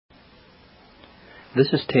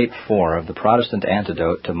This is Tape 4 of the Protestant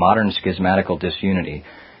Antidote to Modern Schismatical Disunity,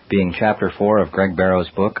 being Chapter 4 of Greg Barrow's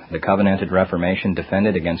book, The Covenanted Reformation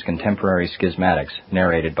Defended Against Contemporary Schismatics,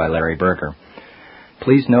 narrated by Larry Berger.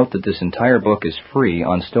 Please note that this entire book is free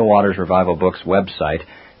on Still Waters Revival Books' website,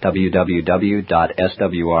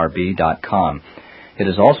 www.swrb.com. It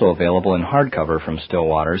is also available in hardcover from Still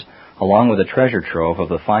Waters, along with a treasure trove of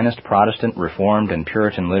the finest Protestant, Reformed, and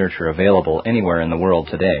Puritan literature available anywhere in the world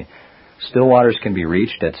today. Still Waters can be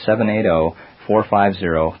reached at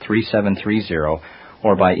 780-450-3730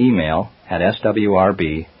 or by email at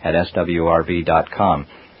swrb@swrb.com.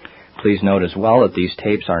 Please note as well that these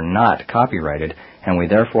tapes are not copyrighted, and we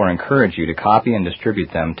therefore encourage you to copy and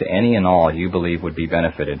distribute them to any and all you believe would be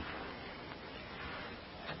benefited.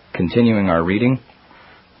 Continuing our reading,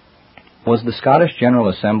 was the Scottish General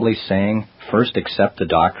Assembly saying, "First accept the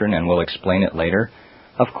doctrine and we'll explain it later"?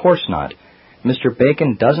 Of course not. Mr.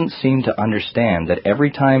 Bacon doesn't seem to understand that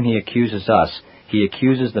every time he accuses us, he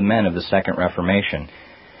accuses the men of the Second Reformation.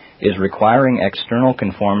 Is requiring external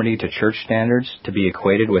conformity to church standards to be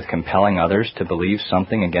equated with compelling others to believe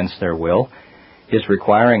something against their will? Is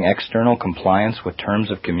requiring external compliance with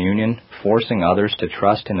terms of communion forcing others to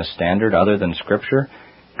trust in a standard other than Scripture?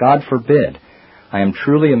 God forbid! I am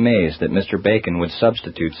truly amazed that Mr. Bacon would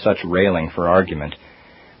substitute such railing for argument.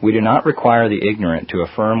 We do not require the ignorant to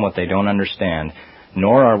affirm what they don't understand,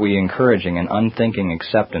 nor are we encouraging an unthinking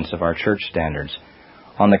acceptance of our church standards.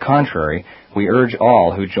 On the contrary, we urge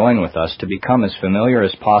all who join with us to become as familiar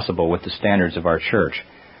as possible with the standards of our church.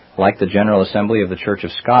 Like the General Assembly of the Church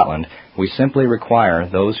of Scotland, we simply require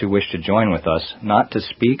those who wish to join with us not to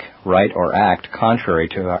speak, write, or act contrary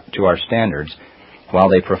to our standards, while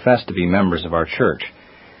they profess to be members of our church.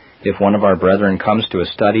 If one of our brethren comes to a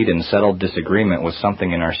studied and settled disagreement with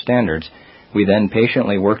something in our standards, we then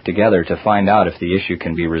patiently work together to find out if the issue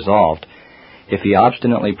can be resolved. If he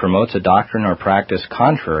obstinately promotes a doctrine or practice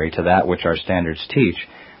contrary to that which our standards teach,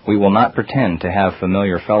 we will not pretend to have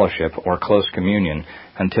familiar fellowship or close communion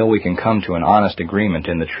until we can come to an honest agreement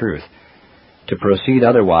in the truth. To proceed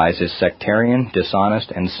otherwise is sectarian,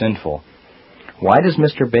 dishonest, and sinful. Why does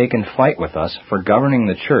Mr. Bacon fight with us for governing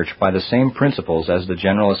the church by the same principles as the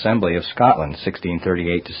General Assembly of Scotland,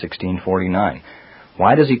 1638 to 1649?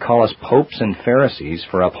 Why does he call us popes and Pharisees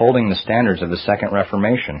for upholding the standards of the Second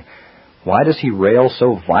Reformation? Why does he rail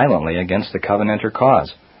so violently against the Covenanter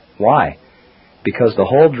cause? Why? Because the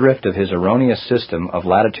whole drift of his erroneous system of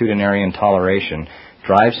latitudinarian toleration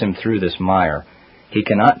drives him through this mire. He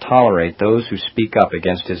cannot tolerate those who speak up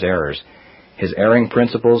against his errors. His erring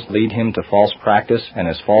principles lead him to false practice, and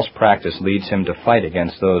his false practice leads him to fight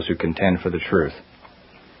against those who contend for the truth.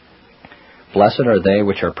 Blessed are they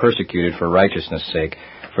which are persecuted for righteousness' sake,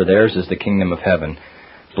 for theirs is the kingdom of heaven.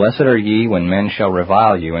 Blessed are ye when men shall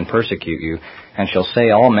revile you and persecute you, and shall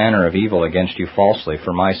say all manner of evil against you falsely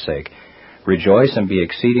for my sake. Rejoice and be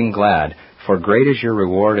exceeding glad, for great is your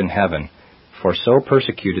reward in heaven. For so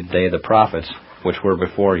persecuted they the prophets which were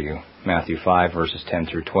before you. Matthew 5, verses 10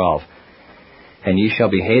 through 12. And ye shall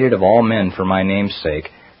be hated of all men for my name's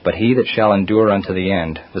sake, but he that shall endure unto the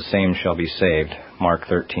end, the same shall be saved. Mark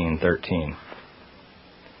 13:13.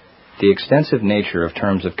 The extensive nature of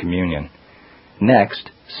terms of communion. Next,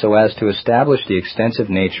 so as to establish the extensive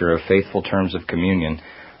nature of faithful terms of communion,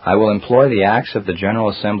 I will employ the Acts of the General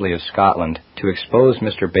Assembly of Scotland to expose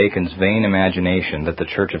Mr. Bacon's vain imagination that the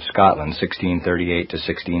Church of Scotland, 1638 to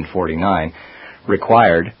 1649,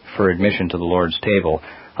 required, for admission to the Lord's table,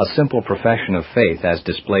 a simple profession of faith as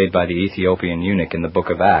displayed by the Ethiopian eunuch in the book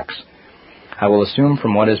of Acts. I will assume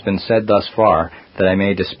from what has been said thus far that I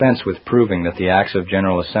may dispense with proving that the Acts of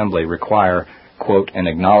General Assembly require, quote, an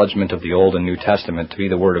acknowledgement of the Old and New Testament to be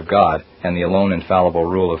the Word of God and the alone infallible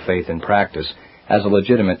rule of faith and practice as a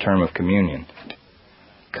legitimate term of communion.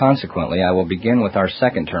 Consequently, I will begin with our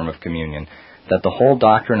second term of communion, that the whole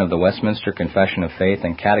doctrine of the Westminster Confession of Faith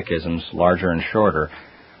and Catechisms, larger and shorter,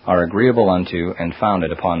 are agreeable unto and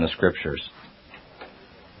founded upon the Scriptures.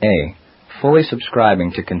 A. Fully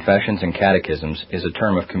subscribing to confessions and catechisms is a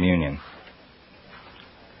term of communion.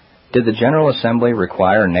 Did the General Assembly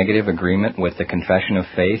require negative agreement with the Confession of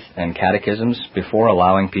Faith and catechisms before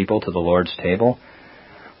allowing people to the Lord's table?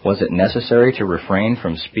 Was it necessary to refrain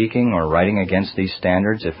from speaking or writing against these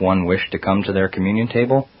standards if one wished to come to their communion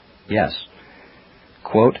table? Yes.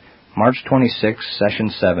 Quote, March 26, Session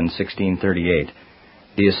 7, 1638.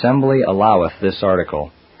 The Assembly alloweth this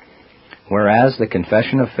article. Whereas the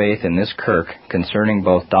confession of faith in this kirk concerning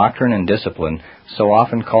both doctrine and discipline, so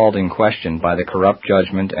often called in question by the corrupt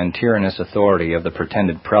judgment and tyrannous authority of the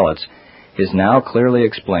pretended prelates, is now clearly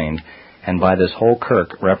explained, and by this whole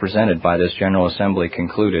kirk represented by this General Assembly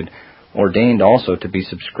concluded, ordained also to be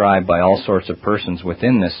subscribed by all sorts of persons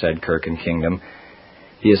within this said kirk and kingdom,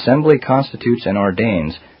 the assembly constitutes and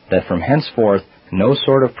ordains that from henceforth no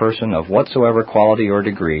sort of person of whatsoever quality or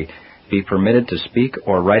degree be permitted to speak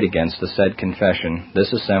or write against the said confession,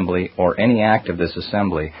 this assembly, or any act of this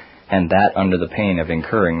assembly, and that under the pain of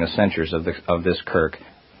incurring the censures of this kirk.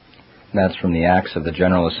 That's from the Acts of the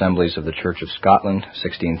General Assemblies of the Church of Scotland,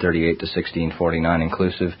 1638 to 1649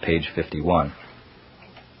 inclusive, page 51.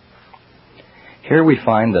 Here we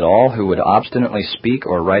find that all who would obstinately speak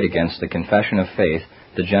or write against the confession of faith,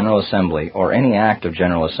 the General Assembly, or any act of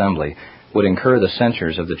General Assembly, would incur the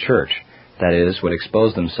censures of the Church, that is, would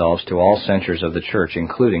expose themselves to all censures of the Church,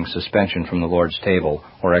 including suspension from the Lord's table,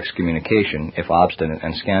 or excommunication, if obstinate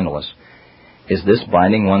and scandalous. Is this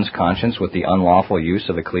binding one's conscience with the unlawful use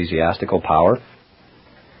of ecclesiastical power?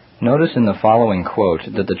 Notice in the following quote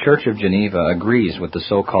that the Church of Geneva agrees with the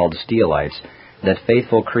so-called Steelites that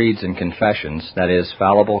faithful creeds and confessions, that is,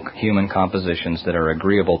 fallible human compositions that are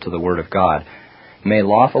agreeable to the Word of God, may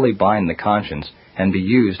lawfully bind the conscience and be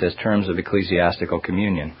used as terms of ecclesiastical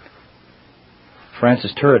communion.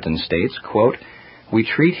 Francis Turretin states, quote, "We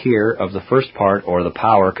treat here of the first part or the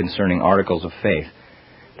power concerning articles of faith.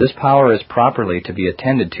 This power is properly to be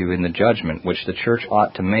attended to in the judgment which the Church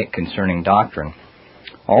ought to make concerning doctrine,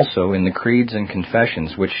 also in the creeds and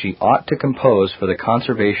confessions which she ought to compose for the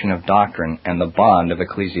conservation of doctrine and the bond of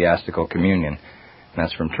ecclesiastical communion."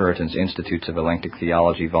 That's from Turretin's Institutes of Elenctic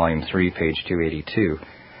Theology, Volume 3, page 282.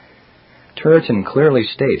 Turretin clearly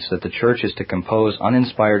states that the Church is to compose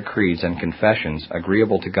uninspired creeds and confessions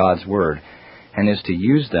agreeable to God's Word, and is to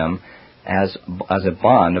use them as a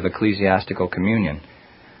bond of ecclesiastical communion.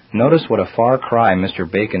 Notice what a far cry Mr.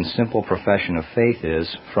 Bacon's simple profession of faith is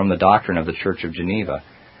from the doctrine of the Church of Geneva.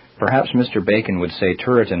 Perhaps Mr. Bacon would say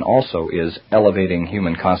Turretin also is elevating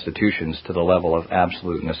human constitutions to the level of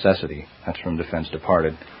absolute necessity. That's from Defense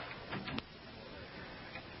Departed.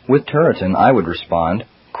 With Turretin, I would respond,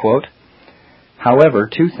 quote, "However,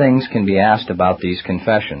 two things can be asked about these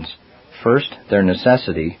confessions. First, their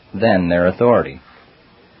necessity, then their authority.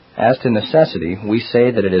 As to necessity, we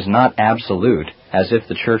say that it is not absolute, as if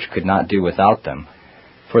the Church could not do without them.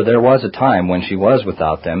 For there was a time when she was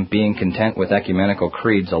without them, being content with ecumenical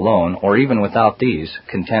creeds alone, or even without these,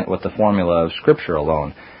 content with the formula of Scripture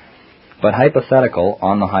alone. But hypothetical,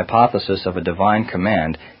 on the hypothesis of a divine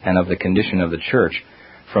command and of the condition of the Church,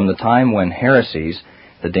 from the time when heresies,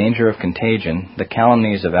 the danger of contagion, the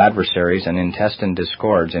calumnies of adversaries, and intestine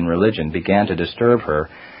discords in religion began to disturb her,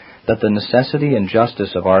 that the necessity and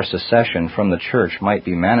justice of our secession from the Church might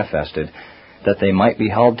be manifested, that they might be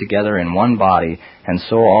held together in one body, and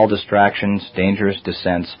so all distractions, dangerous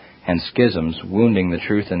dissents, and schisms, wounding the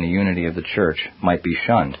truth and the unity of the Church, might be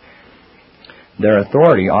shunned. Their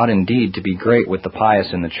authority ought indeed to be great with the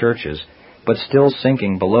pious in the churches, but still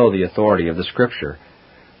sinking below the authority of the Scripture.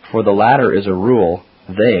 For the latter is a rule,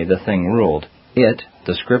 they the thing ruled. It,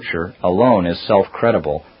 the Scripture, alone is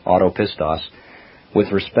self-credible, autopistos,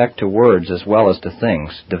 with respect to words as well as to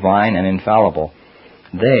things, divine and infallible.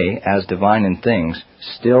 They, as divine in things,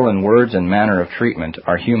 still in words and manner of treatment,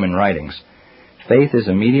 are human writings. Faith is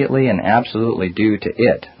immediately and absolutely due to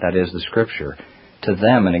it, that is, the Scripture. To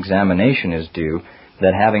them an examination is due,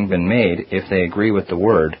 that having been made, if they agree with the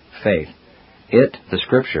Word, faith. It, the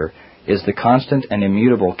Scripture, is the constant and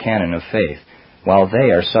immutable canon of faith, while they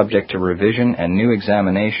are subject to revision and new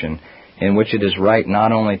examination, in which it is right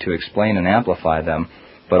not only to explain and amplify them,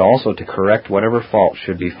 but also to correct whatever fault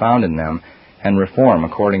should be found in them, and reform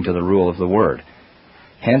according to the rule of the Word.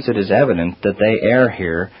 Hence it is evident that they err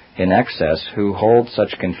here in excess who hold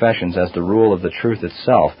such confessions as the rule of the truth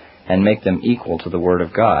itself, and make them equal to the Word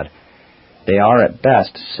of God. They are at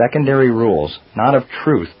best secondary rules, not of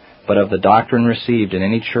truth, but of the doctrine received in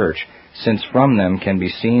any church, since from them can be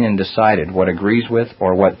seen and decided what agrees with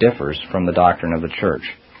or what differs from the doctrine of the Church.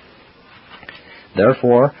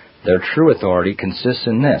 Therefore, their true authority consists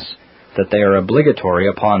in this, that they are obligatory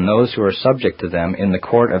upon those who are subject to them in the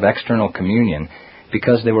court of external communion,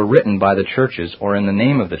 because they were written by the churches or in the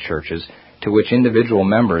name of the churches, to which individual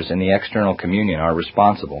members in the external communion are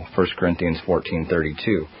responsible, 1 Corinthians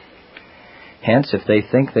 14:32. Hence, if they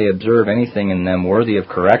think they observe anything in them worthy of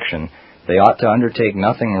correction, they ought to undertake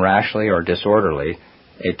nothing rashly or disorderly,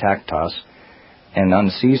 atactos, and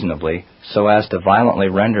unseasonably, so as to violently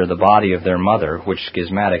render the body of their mother, which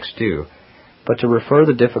schismatics do, but to refer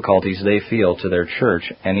the difficulties they feel to their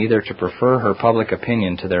church, and either to prefer her public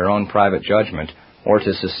opinion to their own private judgment, or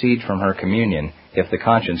to secede from her communion, if the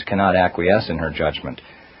conscience cannot acquiesce in her judgment.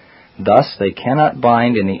 Thus they cannot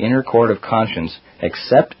bind in the inner court of conscience,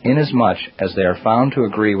 except inasmuch as they are found to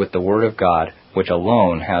agree with the Word of God, which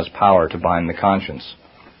alone has power to bind the conscience.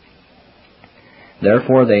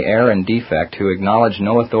 Therefore they err in defect who acknowledge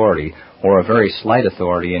no authority or a very slight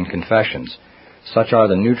authority in confessions. Such are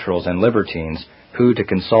the neutrals and libertines, who, to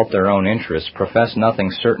consult their own interests, profess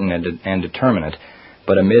nothing certain and determinate,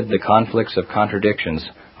 but amid the conflicts of contradictions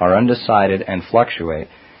are undecided and fluctuate,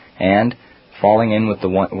 and, falling in with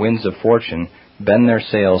the winds of fortune, bend their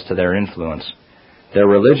sails to their influence. Their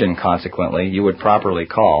religion, consequently, you would properly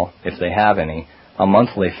call, if they have any, a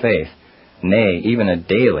monthly faith, nay, even a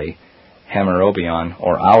daily, hemerobion,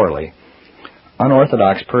 or hourly.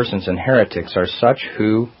 Unorthodox persons and heretics are such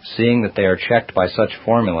who, seeing that they are checked by such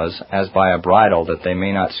formulas as by a bridle that they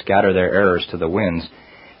may not scatter their errors to the winds,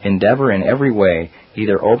 endeavor in every way,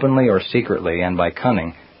 either openly or secretly and by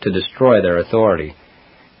cunning, to destroy their authority,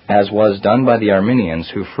 as was done by the Arminians,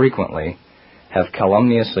 who frequently have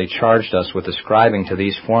calumniously charged us with ascribing to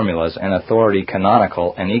these formulas an authority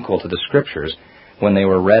canonical and equal to the Scriptures, when they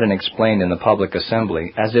were read and explained in the public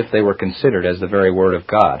assembly, as if they were considered as the very Word of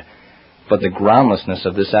God. But the groundlessness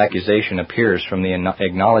of this accusation appears from the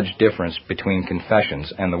acknowledged difference between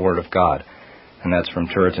confessions and the Word of God. And that's from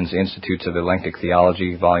Turretin's Institutes of Elenctic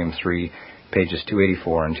Theology, Volume 3, pages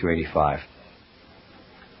 284 and 285.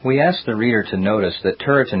 We ask the reader to notice that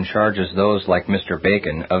Turretin charges those like Mr.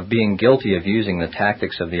 Bacon of being guilty of using the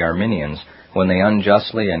tactics of the Arminians when they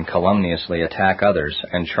unjustly and calumniously attack others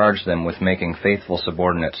and charge them with making faithful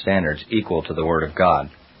subordinate standards equal to the Word of God.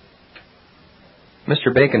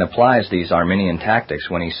 Mr. Bacon applies these Arminian tactics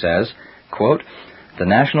when he says, quote, "The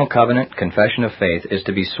National Covenant Confession of Faith is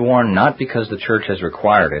to be sworn not because the Church has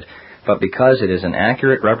required it, but because it is an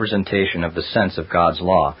accurate representation of the sense of God's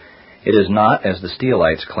law. It is not, as the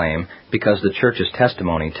Steelites claim, because the Church's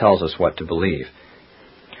testimony tells us what to believe."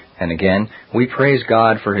 And again, "We praise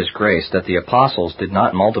God for His grace that the apostles did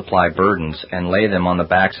not multiply burdens and lay them on the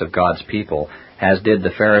backs of God's people, as did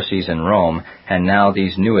the Pharisees in Rome, and now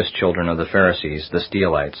these newest children of the Pharisees, the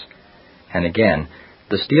Steelites." And again,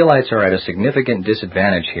 "The Steelites are at a significant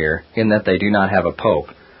disadvantage here in that they do not have a pope,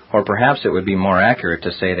 or perhaps it would be more accurate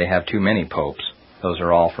to say they have too many popes." Those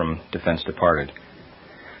are all from Defense Departed.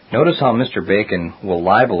 Notice how Mr. Bacon will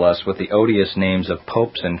libel us with the odious names of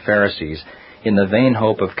popes and Pharisees in the vain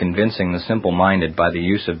hope of convincing the simple-minded by the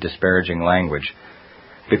use of disparaging language.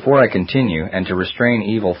 Before I continue, and to restrain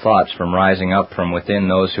evil thoughts from rising up from within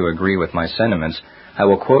those who agree with my sentiments, I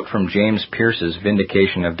will quote from James Pierce's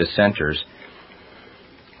Vindication of Dissenters.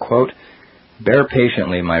 Quote, "Bear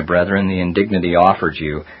patiently, my brethren, the indignity offered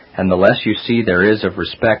you, and the less you see there is of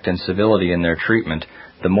respect and civility in their treatment,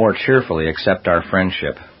 the more cheerfully accept our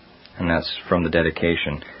friendship." And that's from the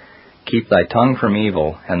dedication. "Keep thy tongue from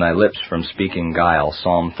evil, and thy lips from speaking guile,"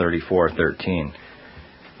 Psalm 34:13.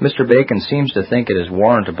 Mr. Bacon seems to think it is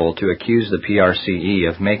warrantable to accuse the PRCE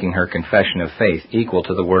of making her confession of faith equal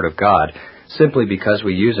to the Word of God, simply because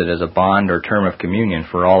we use it as a bond or term of communion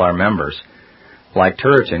for all our members. Like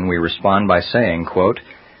Turretin, we respond by saying, quote,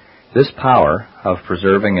 "This power of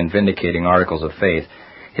preserving and vindicating articles of faith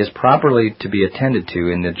is properly to be attended to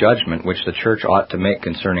in the judgment which the Church ought to make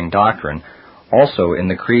concerning doctrine, also in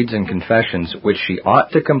the creeds and confessions which she ought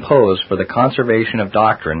to compose for the conservation of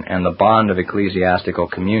doctrine and the bond of ecclesiastical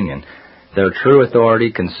communion. Their true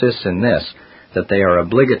authority consists in this, that they are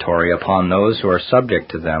obligatory upon those who are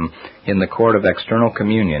subject to them in the court of external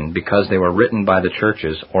communion, because they were written by the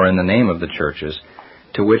churches or in the name of the churches,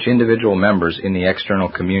 to which individual members in the external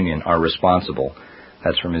communion are responsible."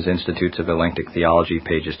 That's from his Institutes of Elenctic Theology,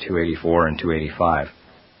 pages 284 and 285.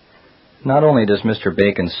 Not only does Mr.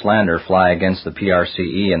 Bacon's slander fly against the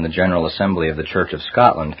PRCE and the General Assembly of the Church of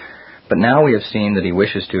Scotland, but now we have seen that he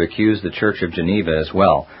wishes to accuse the Church of Geneva as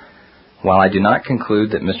well. While I do not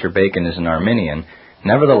conclude that Mr. Bacon is an Arminian,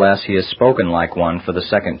 nevertheless he has spoken like one for the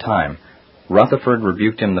second time. Rutherford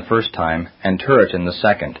rebuked him the first time, and Turretin the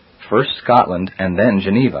second, first Scotland and then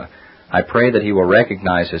Geneva. I pray that he will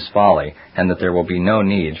recognize his folly, and that there will be no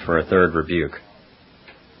need for a third rebuke.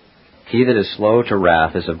 "He that is slow to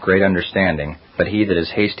wrath is of great understanding, but he that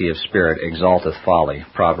is hasty of spirit exalteth folly."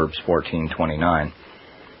 Proverbs 14:29.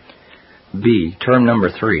 B. Term number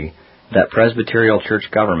 3, that Presbyterial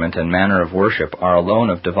church government and manner of worship are alone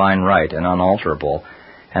of divine right and unalterable,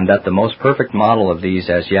 and that the most perfect model of these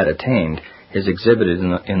as yet attained is exhibited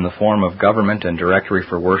in the form of government and directory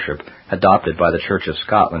for worship adopted by the Church of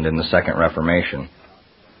Scotland in the Second Reformation.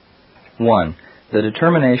 1. The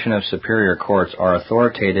determination of superior courts are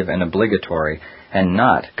authoritative and obligatory, and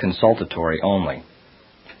not consultatory only.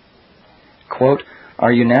 Quote,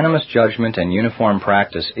 "Our unanimous judgment and uniform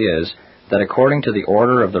practice is, that according to the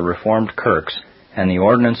order of the Reformed Kirks, and the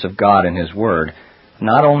ordinance of God in His Word,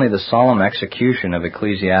 not only the solemn execution of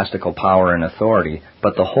ecclesiastical power and authority,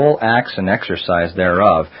 but the whole acts and exercise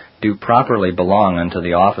thereof do properly belong unto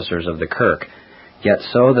the officers of the kirk, yet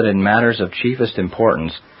so that in matters of chiefest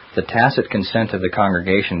importance the tacit consent of the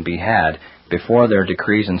congregation be had before their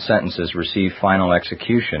decrees and sentences receive final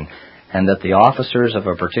execution, and that the officers of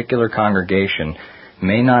a particular congregation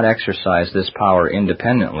may not exercise this power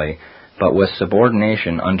independently, but with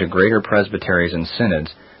subordination unto greater presbyteries and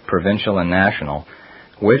synods, provincial and national,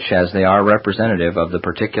 which, as they are representative of the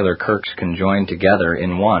particular kirks conjoined together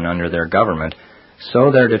in one under their government,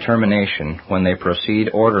 so their determination, when they proceed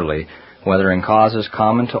orderly, whether in causes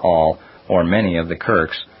common to all, or many of the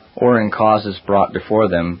kirks, or in causes brought before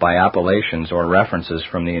them by appellations or references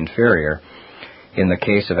from the inferior, in the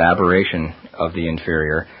case of aberration of the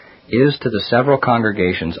inferior, is to the several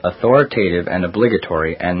congregations authoritative and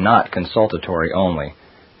obligatory, and not consultatory only.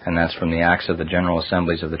 And that's from the Acts of the General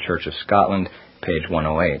Assemblies of the Church of Scotland, page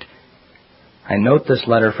 108. I note this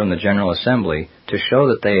letter from the General Assembly to show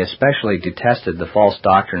that they especially detested the false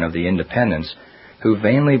doctrine of the independents, who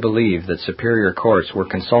vainly believed that superior courts were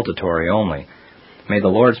consultatory only. May the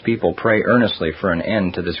Lord's people pray earnestly for an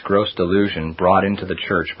end to this gross delusion brought into the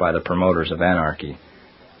Church by the promoters of anarchy.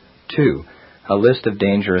 2. A list of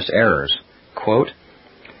dangerous errors. Quote,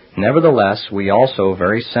 "Nevertheless, we also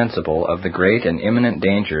very sensible of the great and imminent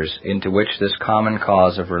dangers into which this common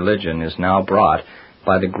cause of religion is now brought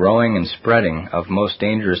by the growing and spreading of most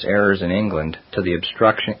dangerous errors in England to the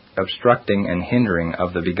obstructing and hindering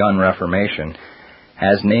of the begun Reformation,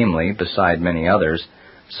 as namely, beside many others,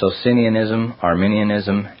 Socinianism,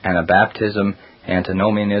 Arminianism, Anabaptism,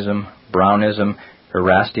 Antinomianism, Brownism,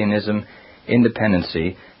 Erastianism,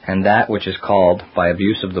 independency, and that which is called, by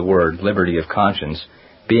abuse of the word, liberty of conscience,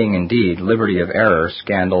 being indeed liberty of error,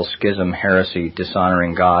 scandal, schism, heresy,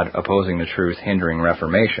 dishonoring God, opposing the truth, hindering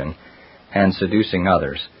Reformation, and seducing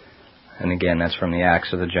others." And again, that's from the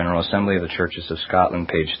Acts of the General Assembly of the Churches of Scotland,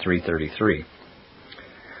 page 333.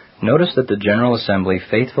 Notice that the General Assembly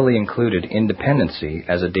faithfully included independency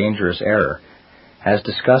as a dangerous error. As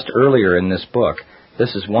discussed earlier in this book,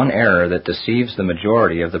 this is one error that deceives the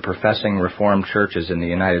majority of the professing Reformed churches in the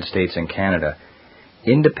United States and Canada.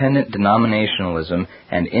 Independent denominationalism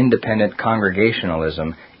and independent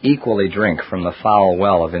congregationalism equally drink from the foul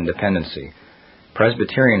well of independency.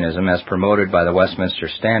 Presbyterianism, as promoted by the Westminster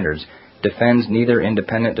Standards, defends neither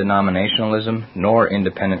independent denominationalism nor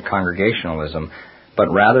independent congregationalism,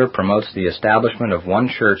 but rather promotes the establishment of one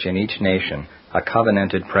church in each nation, a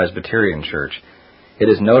covenanted Presbyterian church. It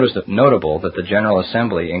is notable that the General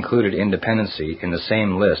Assembly included independency in the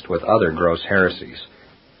same list with other gross heresies.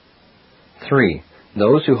 3.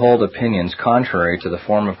 Those who hold opinions contrary to the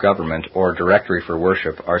form of government or directory for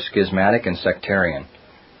worship are schismatic and sectarian.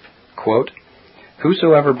 Quote,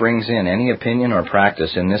 "Whosoever brings in any opinion or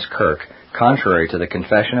practice in this kirk contrary to the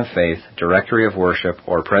confession of faith, directory of worship,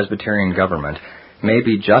 or Presbyterian government may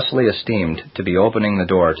be justly esteemed to be opening the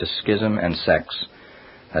door to schism and sects."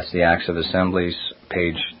 That's the Acts of Assemblies,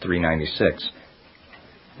 page 396.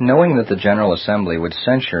 Knowing that the General Assembly would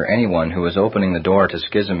censure anyone who is opening the door to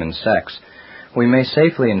schism and sects, we may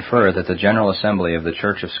safely infer that the General Assembly of the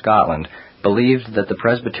Church of Scotland believed that the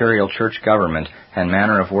Presbyterial church government and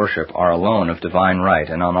manner of worship are alone of divine right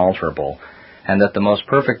and unalterable, and that the most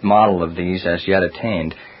perfect model of these as yet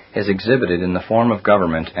attained is exhibited in the form of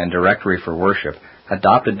government and directory for worship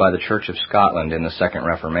adopted by the Church of Scotland in the Second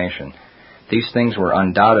Reformation. These things were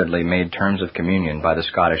undoubtedly made terms of communion by the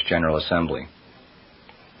Scottish General Assembly.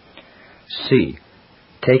 C.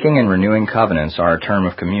 Taking and renewing covenants are a term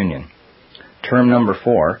of communion. Term number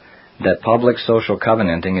 4, that public social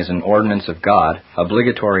covenanting is an ordinance of God,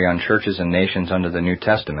 obligatory on churches and nations under the New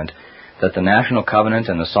Testament, that the National Covenant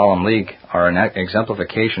and the Solemn League are an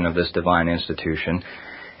exemplification of this divine institution,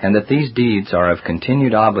 and that these deeds are of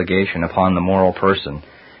continued obligation upon the moral person,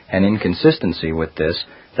 and in consistency with this,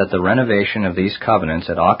 that the renovation of these covenants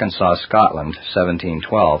at Arkansas, Scotland,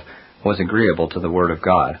 1712, was agreeable to the Word of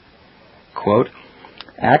God. Quote,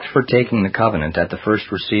 "Act for taking the covenant at the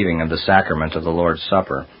first receiving of the sacrament of the Lord's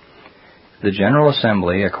Supper. The General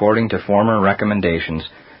Assembly, according to former recommendations,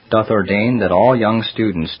 doth ordain that all young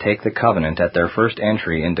students take the covenant at their first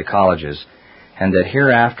entry into colleges, and that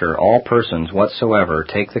hereafter all persons whatsoever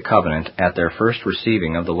take the covenant at their first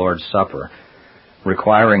receiving of the Lord's Supper,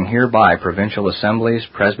 requiring hereby provincial assemblies,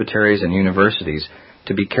 presbyteries, and universities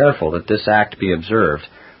to be careful that this act be observed,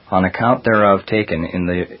 on account thereof taken in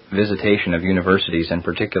the visitation of universities and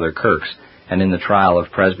particular kirks, and in the trial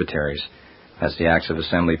of presbyteries." That's the Acts of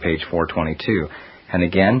Assembly, page 422. And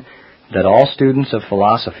again, that all students of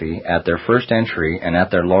philosophy, at their first entry and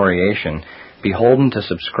at their laureation, beholden to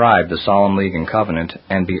subscribe the solemn league and covenant,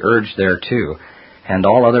 and be urged thereto, and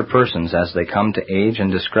all other persons as they come to age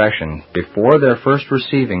and discretion, before their first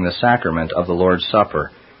receiving the sacrament of the Lord's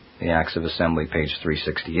Supper. The Acts of Assembly, page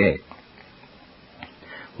 368.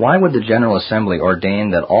 Why would the General Assembly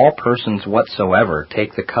ordain that all persons whatsoever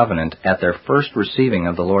take the covenant at their first receiving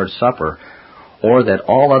of the Lord's Supper, or that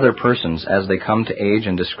all other persons as they come to age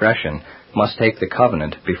and discretion must take the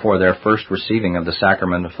covenant before their first receiving of the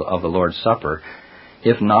sacrament of the Lord's Supper,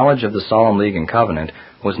 if knowledge of the solemn league and covenant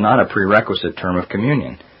was not a prerequisite term of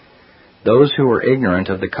communion? Those who were ignorant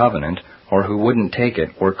of the covenant, or who wouldn't take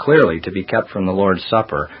it, were clearly to be kept from the Lord's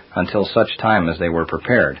Supper until such time as they were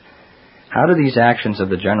prepared. How do these actions of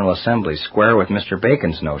the General Assembly square with Mr.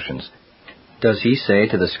 Bacon's notions? Does he say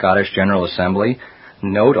to the Scottish General Assembly,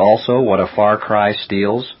 "Note also what a far cry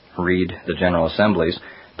steals," read the General Assembly's,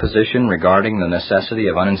 "position regarding the necessity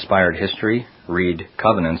of uninspired history," read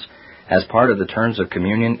Covenants, as part of the terms of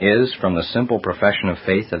communion is from the simple profession of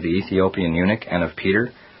faith of the Ethiopian eunuch and of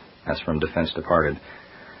Peter? That's from Defense Departed.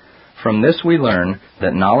 From this we learn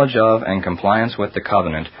that knowledge of and compliance with the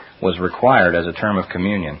covenant was required as a term of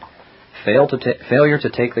communion. Failure to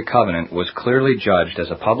take the covenant was clearly judged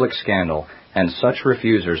as a public scandal, and such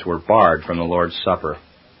refusers were barred from the Lord's Supper.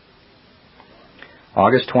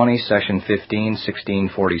 August 20, Session 15,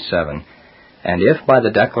 1647. And if by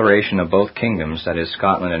the declaration of both kingdoms, that is,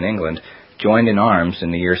 Scotland and England, joined in arms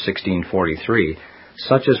in the year 1643,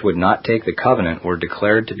 such as would not take the covenant were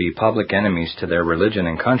declared to be public enemies to their religion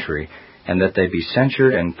and country, and that they be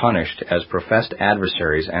censured and punished as professed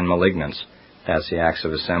adversaries and malignants. That's the Acts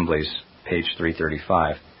of Assemblies, page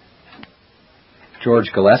 335.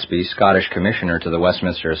 George Gillespie, Scottish Commissioner to the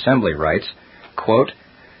Westminster Assembly, writes, quote,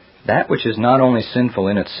 "That which is not only sinful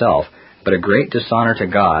in itself, but a great dishonor to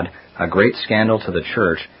God, a great scandal to the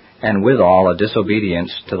Church, and withal a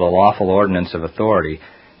disobedience to the lawful ordinance of authority,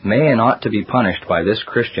 may and ought to be punished by this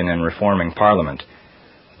Christian and reforming Parliament.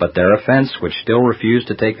 But their offense, which still refuse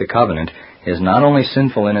to take the covenant, is not only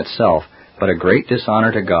sinful in itself, but a great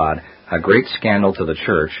dishonor to God, a great scandal to the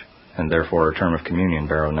Church," and therefore a term of communion,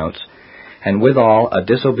 Barrow notes, "and withal a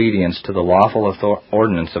disobedience to the lawful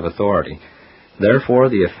ordinance of authority. Therefore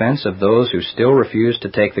the offense of those who still refuse to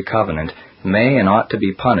take the covenant may and ought to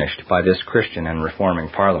be punished by this Christian and reforming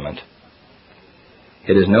Parliament."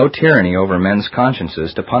 It is no tyranny over men's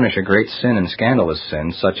consciences to punish a great sin and scandalous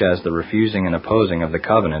sin, such as the refusing and opposing of the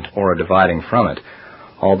covenant, or a dividing from it,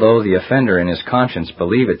 although the offender in his conscience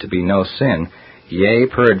believe it to be no sin, yea,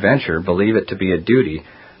 peradventure, believe it to be a duty.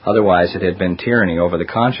 Otherwise it had been tyranny over the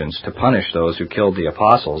conscience to punish those who killed the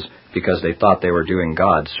apostles, because they thought they were doing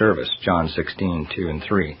God service, John 16, 2 and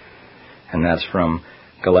 3. And that's from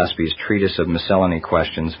Gillespie's Treatise of Miscellany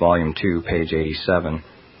Questions, Volume 2, page 87.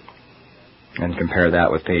 And compare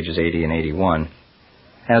that with pages 80 and 81.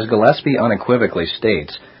 As Gillespie unequivocally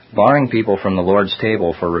states, barring people from the Lord's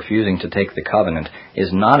table for refusing to take the covenant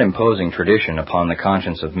is not imposing tradition upon the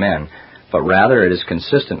conscience of men, but rather it is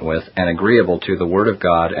consistent with and agreeable to the Word of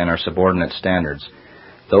God and our subordinate standards.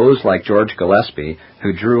 Those like George Gillespie,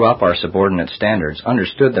 who drew up our subordinate standards,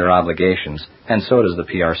 understood their obligations, and so does the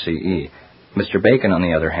PRCE. Mr. Bacon, on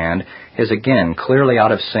the other hand, is again clearly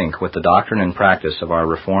out of sync with the doctrine and practice of our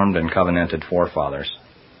Reformed and Covenanted forefathers.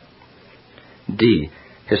 D.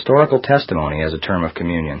 Historical testimony as a term of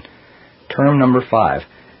communion. Term number 5.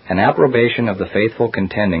 An approbation of the faithful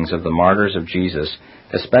contendings of the martyrs of Jesus,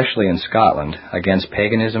 especially in Scotland, against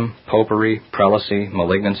paganism, popery, prelacy,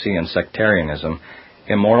 malignancy, and sectarianism,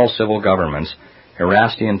 immoral civil governments,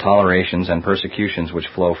 Erastian tolerations and persecutions which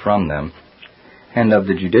flow from them, and of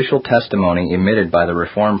the judicial testimony emitted by the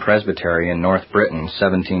Reformed Presbytery in North Britain,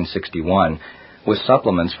 1761, with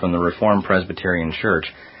supplements from the Reformed Presbyterian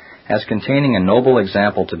Church, as containing a noble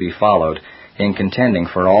example to be followed in contending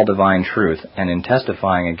for all divine truth and in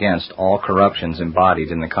testifying against all corruptions embodied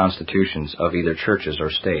in the constitutions of either churches or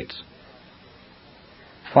states.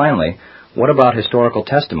 Finally, what about historical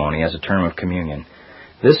testimony as a term of communion?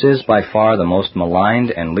 This is by far the most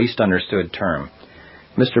maligned and least understood term.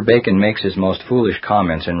 Mr. Bacon makes his most foolish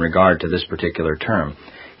comments in regard to this particular term.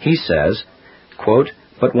 He says, quote,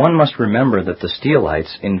 "But one must remember that the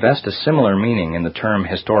Steelites invest a similar meaning in the term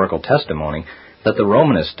historical testimony that the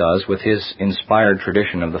Romanist does with his inspired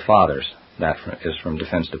tradition of the Fathers." That is from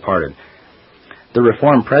Defense Departed. The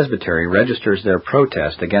Reformed Presbytery registers their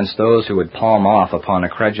protest against those who would palm off upon a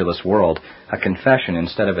credulous world a confession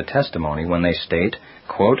instead of a testimony when they state,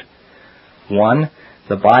 quote, 1.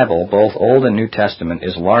 The Bible, both Old and New Testament,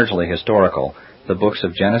 is largely historical, the books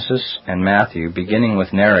of Genesis and Matthew beginning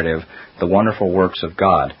with narrative, the wonderful works of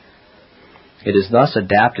God. It is thus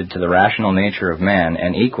adapted to the rational nature of man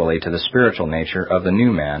and equally to the spiritual nature of the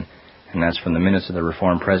new man. And that's from the Minutes of the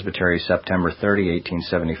Reformed Presbytery, September 30,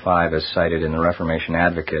 1875, as cited in the Reformation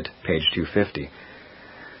Advocate, page 250.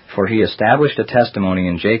 For he established a testimony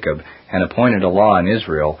in Jacob, and appointed a law in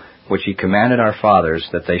Israel, which he commanded our fathers,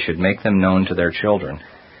 that they should make them known to their children,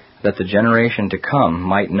 that the generation to come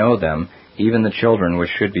might know them, even the children which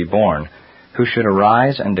should be born, who should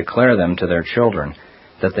arise and declare them to their children,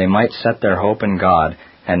 that they might set their hope in God,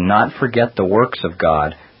 and not forget the works of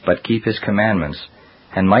God, but keep his commandments,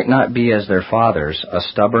 and might not be as their fathers, a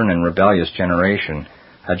stubborn and rebellious generation,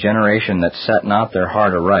 a generation that set not their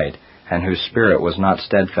heart aright, and whose spirit was not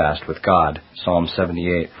steadfast with God. Psalm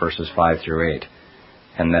 78, verses 5 through 8.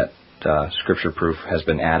 And that scripture proof has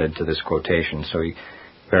been added to this quotation. So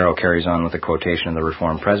Barrow carries on with the quotation of the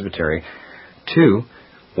Reformed Presbytery. 2.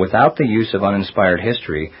 Without the use of uninspired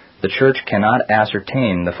history, the Church cannot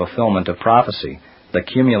ascertain the fulfillment of prophecy, the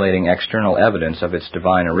accumulating external evidence of its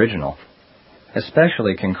divine original.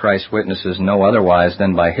 Especially can Christ's witnesses no otherwise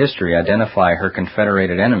than by history identify her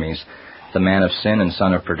confederated enemies, the man of sin and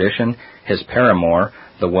son of perdition, his paramour,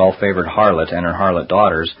 the well-favored harlot and her harlot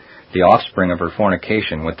daughters, the offspring of her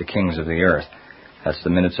fornication with the kings of the earth. That's the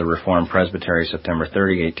Minutes of Reformed Presbytery, September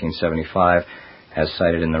 30, 1875, as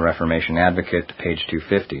cited in the Reformation Advocate, page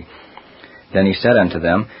 250. Then he said unto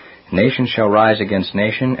them, Nation shall rise against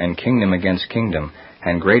nation, and kingdom against kingdom,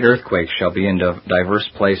 and great earthquakes shall be in divers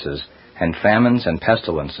places, and famines and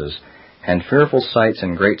pestilences, and fearful sights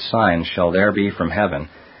and great signs shall there be from heaven.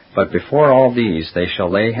 But before all these they shall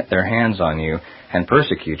lay their hands on you, and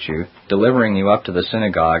persecute you, delivering you up to the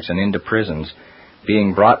synagogues and into prisons,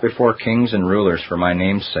 being brought before kings and rulers for my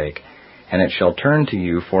name's sake. And it shall turn to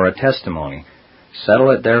you for a testimony.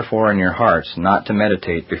 Settle it therefore in your hearts, not to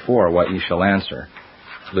meditate before what ye shall answer.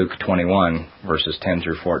 Luke 21, verses 10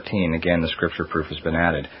 through 14. Again, the scripture proof has been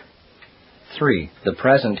added. 3. The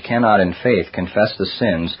present cannot in faith confess the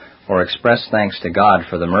sins or express thanks to God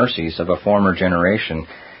for the mercies of a former generation,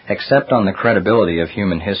 except on the credibility of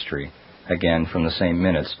human history. Again, from the same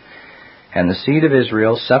Minutes. And the seed of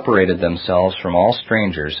Israel separated themselves from all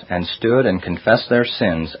strangers, and stood and confessed their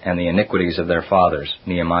sins and the iniquities of their fathers.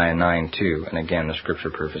 Nehemiah 9:2. And again, the scripture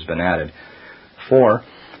proof has been added. 4.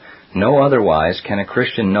 No otherwise can a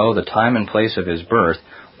Christian know the time and place of his birth,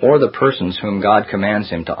 or the persons whom God commands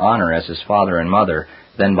him to honor as his father and mother,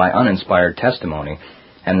 than by uninspired testimony,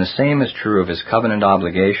 and the same is true of his covenant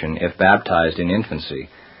obligation if baptized in infancy.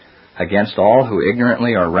 Against all who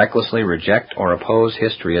ignorantly or recklessly reject or oppose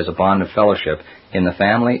history as a bond of fellowship, in the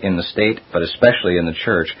family, in the state, but especially in the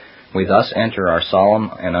Church, we thus enter our solemn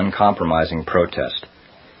and uncompromising protest.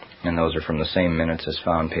 And those are from the same Minutes as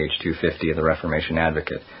found page 250 of the Reformation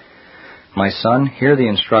Advocate. My son, hear the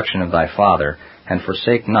instruction of thy father, and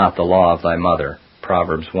forsake not the law of thy mother.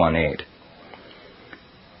 Proverbs 1:8.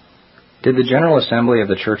 Did the General Assembly of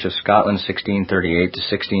the Church of Scotland 1638 to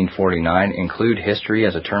 1649 include history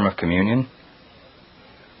as a term of communion?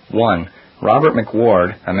 1. Robert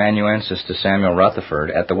McWard, amanuensis to Samuel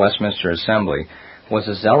Rutherford at the Westminster Assembly, was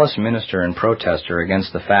a zealous minister and protester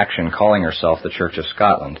against the faction calling herself the Church of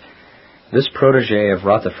Scotland. This protégé of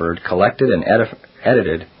Rutherford collected and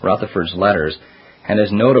edited Rutherford's letters, and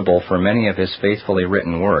is notable for many of his faithfully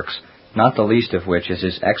written works, not the least of which is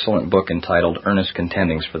his excellent book entitled Earnest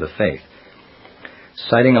Contendings for the Faith.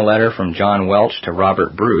 Citing a letter from John Welch to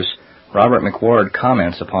Robert Bruce, Robert McWard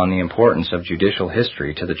comments upon the importance of judicial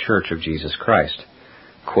history to the Church of Jesus Christ.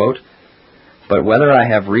 Quote, But whether I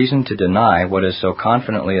have reason to deny what is so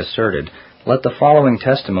confidently asserted, let the following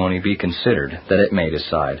testimony be considered, that it may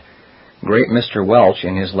decide. Great Mr. Welch,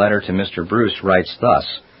 in his letter to Mr. Bruce, writes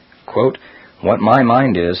thus, quote, What my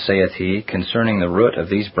mind is, saith he, concerning the root of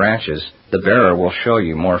these branches, the bearer will show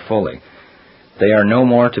you more fully. They are no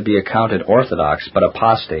more to be accounted orthodox, but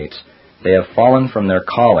apostates. They have fallen from their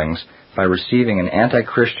callings by receiving an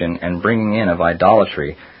anti-Christian and bringing in of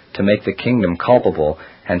idolatry, to make the kingdom culpable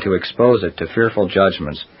and to expose it to fearful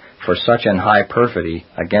judgments, for such an high perfidy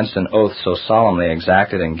against an oath so solemnly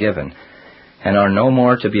exacted and given, and are no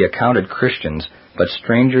more to be accounted Christians, but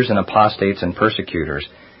strangers and apostates and persecutors,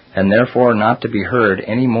 and therefore not to be heard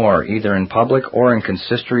any more either in public or in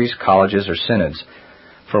consistories, colleges, or synods.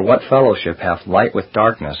 For what fellowship hath light with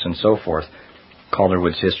darkness, and so forth.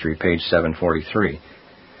 Calderwood's History, page 743.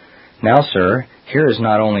 Now, sir, here is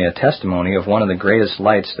not only a testimony of one of the greatest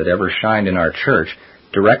lights that ever shined in our church,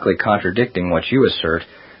 directly contradicting what you assert,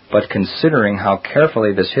 but considering how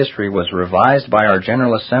carefully this history was revised by our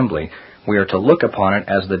General Assembly, we are to look upon it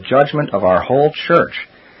as the judgment of our whole church,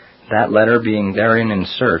 that letter being therein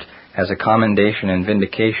insert as a commendation and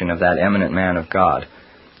vindication of that eminent man of God.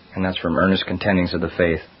 And that's from Earnest Contendings of the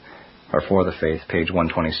Faith, or for the Faith, page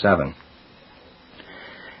 127.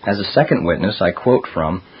 As a second witness, I quote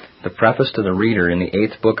from the preface to the reader in the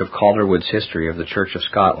 8th book of Calderwood's History of the Church of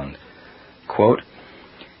Scotland. Quote,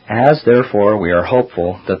 "As, therefore, we are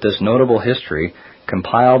hopeful that this notable history,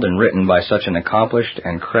 compiled and written by such an accomplished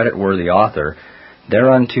and credit-worthy author,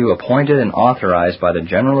 thereunto appointed and authorized by the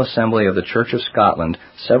General Assembly of the Church of Scotland,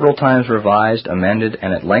 several times revised, amended,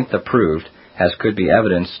 and at length approved, as could be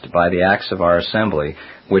evidenced by the acts of our Assembly,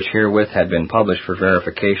 which herewith had been published for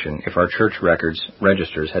verification, if our church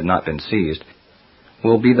registers had not been seized,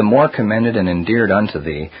 will be the more commended and endeared unto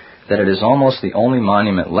thee, that it is almost the only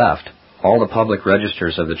monument left, all the public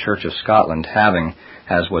registers of the Church of Scotland having,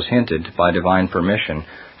 as was hinted, by divine permission,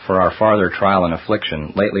 for our farther trial and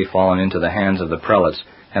affliction, lately fallen into the hands of the prelates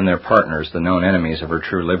and their partners, the known enemies of her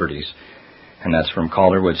true liberties." And that's from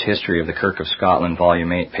Calderwood's History of the Kirk of Scotland,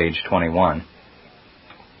 Volume 8, page 21.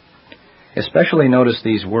 Especially notice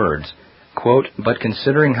these words, quote, "But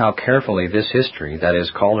considering how carefully this history," that is,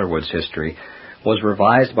 Calderwood's history, "was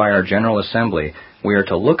revised by our General Assembly, we are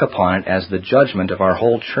to look upon it as the judgment of our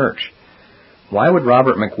whole church." Why would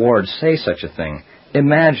Robert McWard say such a thing?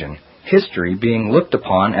 Imagine history being looked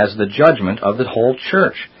upon as the judgment of the whole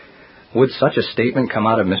church. Would such a statement come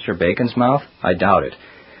out of Mr. Bacon's mouth? I doubt it.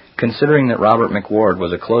 Considering that Robert McWard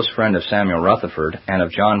was a close friend of Samuel Rutherford and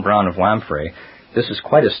of John Brown of Wamphray, this is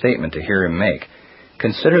quite a statement to hear him make.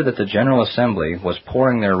 Consider that the General Assembly was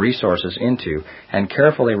pouring their resources into and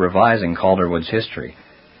carefully revising Calderwood's history.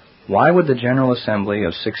 Why would the General Assembly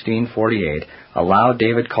of 1648 allow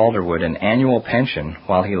David Calderwood an annual pension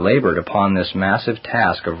while he labored upon this massive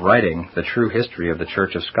task of writing the true history of the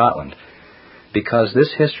Church of Scotland? Because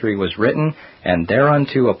this history was written and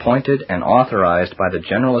thereunto appointed and authorized by the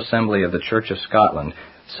General Assembly of the Church of Scotland,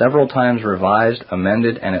 several times revised,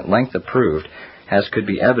 amended, and at length approved, as could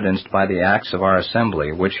be evidenced by the acts of our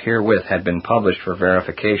Assembly, which herewith had been published for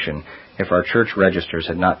verification, if our church registers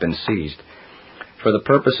had not been seized, for the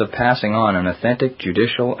purpose of passing on an authentic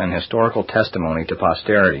judicial and historical testimony to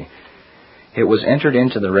posterity. It was entered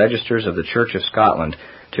into the registers of the Church of Scotland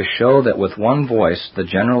to show that with one voice the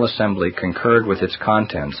General Assembly concurred with its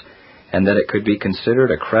contents, and that it could be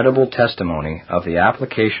considered a credible testimony of the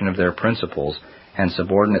application of their principles and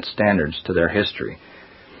subordinate standards to their history.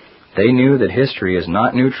 They knew that history is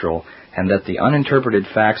not neutral, and that the uninterpreted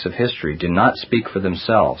facts of history do not speak for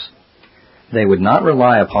themselves. They would not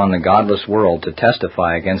rely upon the godless world to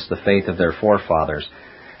testify against the faith of their forefathers.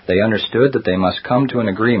 They understood that they must come to an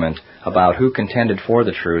agreement about who contended for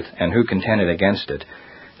the truth and who contended against it.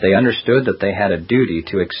 They understood that they had a duty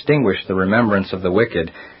to extinguish the remembrance of the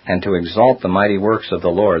wicked and to exalt the mighty works of the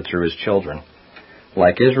Lord through His children.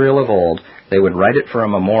 Like Israel of old, they would write it for a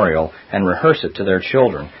memorial and rehearse it to their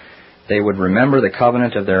children. They would remember the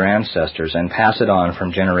covenant of their ancestors and pass it on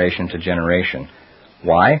from generation to generation.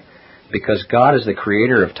 Why? Because God is the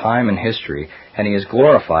creator of time and history, and He is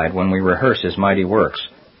glorified when we rehearse His mighty works.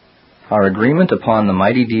 Our agreement upon the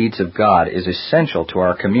mighty deeds of God is essential to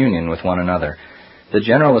our communion with one another. The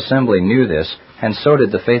General Assembly knew this, and so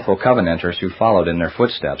did the faithful Covenanters who followed in their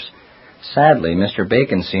footsteps. Sadly, Mr.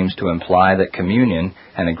 Bacon seems to imply that communion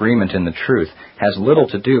and agreement in the truth has little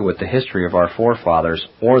to do with the history of our forefathers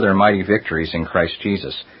or their mighty victories in Christ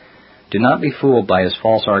Jesus. Do not be fooled by his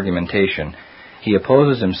false argumentation. He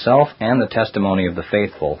opposes himself and the testimony of the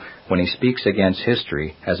faithful when he speaks against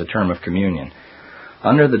history as a term of communion.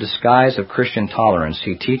 Under the disguise of Christian tolerance,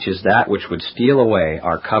 he teaches that which would steal away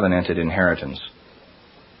our covenanted inheritance.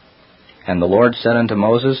 And the Lord said unto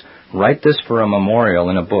Moses, Write this for a memorial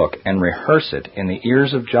in a book, and rehearse it in the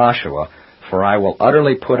ears of Joshua, for I will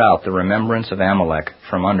utterly put out the remembrance of Amalek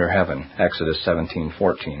from under heaven. Exodus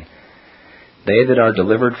 17:14. They that are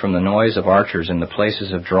delivered from the noise of archers in the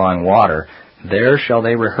places of drawing water, there shall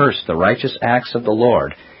they rehearse the righteous acts of the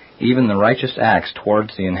Lord, even the righteous acts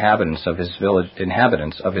towards the inhabitants of his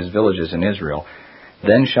villages in Israel.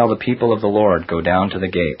 Then shall the people of the Lord go down to the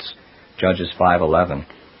gates. Judges 5:11.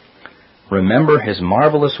 Remember his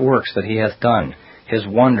marvelous works that he hath done, his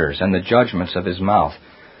wonders and the judgments of his mouth.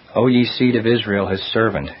 O ye seed of Israel his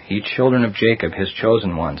servant, ye children of Jacob his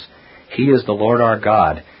chosen ones. He is the Lord our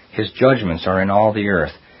God, his judgments are in all the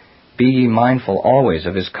earth. Be ye mindful always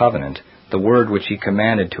of his covenant, the word which he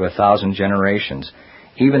commanded to 1,000 generations,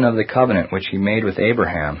 even of the covenant which he made with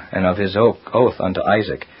Abraham, and of his oath unto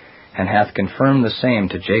Isaac, and hath confirmed the same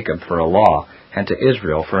to Jacob for a law, and to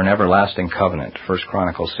Israel for an everlasting covenant. 1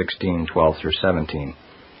 Chronicles 16:12-17.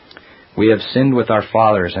 We have sinned with our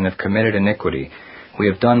fathers, and have committed iniquity. We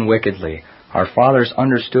have done wickedly. Our fathers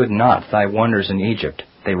understood not thy wonders in Egypt.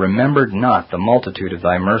 They remembered not the multitude of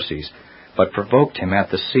thy mercies. but provoked him at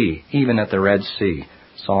the sea, even at the Red Sea.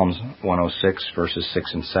 Psalms 106, verses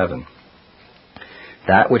 6 and 7.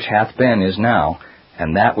 That which hath been is now,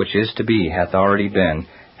 and that which is to be hath already been,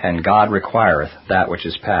 and God requireth that which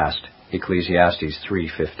is past. Ecclesiastes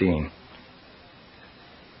 3:15.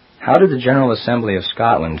 How did the General Assembly of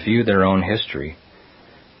Scotland view their own history?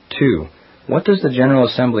 2. What does the General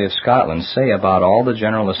Assembly of Scotland say about all the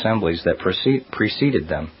General Assemblies that preceded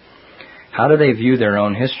them? How do they view their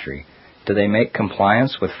own history? Do they make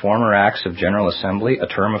compliance with former acts of General Assembly a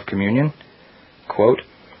term of communion? Quote,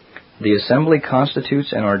 "The Assembly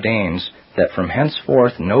constitutes and ordains that from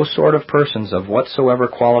henceforth no sort of persons of whatsoever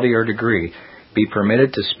quality or degree be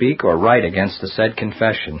permitted to speak or write against the said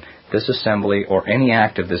confession, this Assembly, or any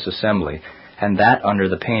act of this Assembly, and that under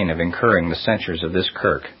the pain of incurring the censures of this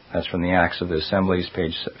Kirk." That's from the Acts of the Assemblies,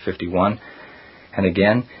 page 51. And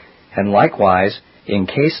again, "And likewise, in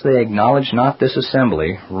case they acknowledge not this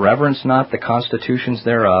Assembly, reverence not the constitutions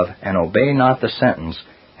thereof, and obey not the sentence,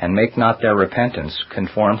 and make not their repentance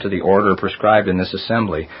conform to the order prescribed in this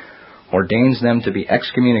Assembly, ordains them to be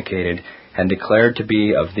excommunicated, and declared to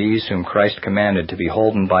be of these whom Christ commanded to be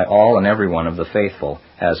holden by all and every one of the faithful,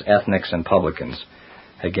 as ethnics and publicans."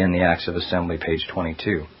 Again, the Acts of Assembly, page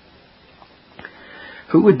 22.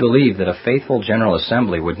 Who would believe that a faithful General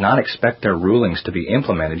Assembly would not expect their rulings to be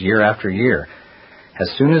implemented year after year?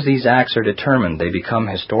 As soon as these acts are determined, they become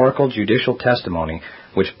historical judicial testimony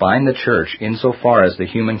which bind the Church insofar as the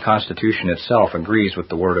human constitution itself agrees with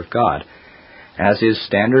the Word of God. As is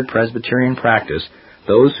standard Presbyterian practice,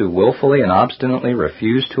 those who willfully and obstinately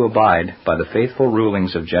refuse to abide by the faithful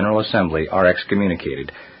rulings of General Assembly are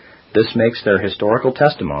excommunicated. This makes their historical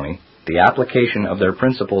testimony, the application of their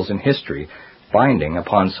principles in history, binding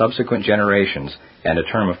upon subsequent generations and a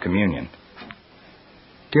term of communion.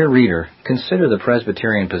 Dear reader, consider the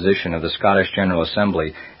Presbyterian position of the Scottish General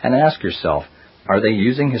Assembly and ask yourself, are they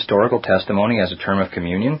using historical testimony as a term of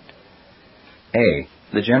communion? A.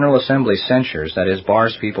 The General Assembly censures, that is,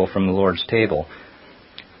 bars people from the Lord's table,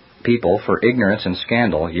 people for ignorance and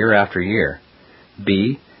scandal year after year.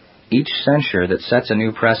 B. Each censure that sets a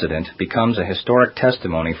new precedent becomes a historic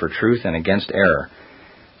testimony for truth and against error.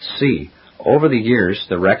 C. Over the years,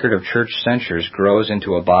 the record of church censures grows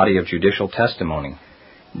into a body of judicial testimony.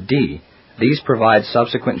 D. These provide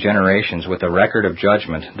subsequent generations with a record of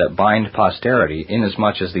judgment that bind posterity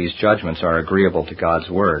inasmuch as these judgments are agreeable to God's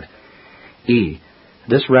Word. E.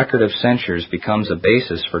 This record of censures becomes a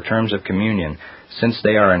basis for terms of communion, since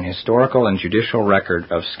they are an historical and judicial record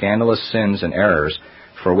of scandalous sins and errors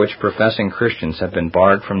for which professing Christians have been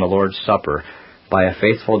barred from the Lord's Supper by a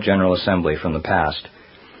faithful General Assembly from the past.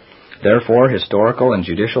 Therefore, historical and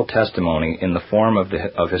judicial testimony in the form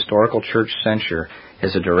of historical church censure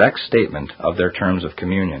is a direct statement of their terms of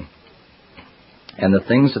communion. "And the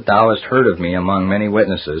things that thou hast heard of me among many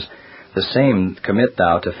witnesses, the same commit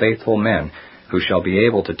thou to faithful men, who shall be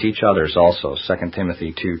able to teach others also." 2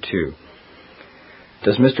 Timothy 2:2.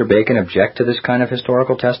 Does Mr. Bacon object to this kind of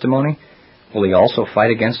historical testimony? Will he also fight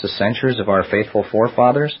against the censures of our faithful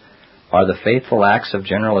forefathers? Are the faithful acts of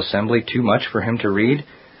General Assembly too much for him to read?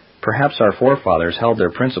 Perhaps our forefathers held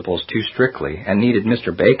their principles too strictly and needed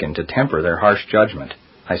Mr. Bacon to temper their harsh judgment.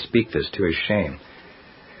 I speak this to his shame.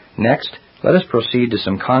 Next, let us proceed to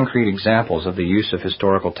some concrete examples of the use of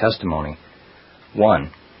historical testimony.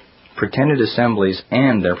 1. Pretended assemblies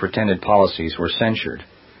and their pretended policies were censured.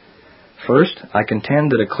 First, I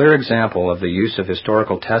contend that a clear example of the use of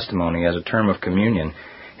historical testimony as a term of communion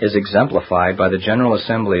is exemplified by the General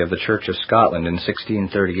Assembly of the Church of Scotland in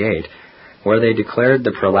 1638, where they declared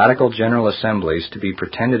the prelatical General Assemblies to be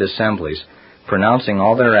pretended assemblies, pronouncing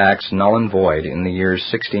all their acts null and void in the years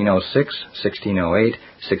 1606, 1608,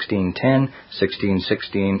 1610,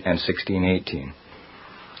 1616, and 1618.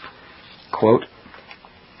 Quote,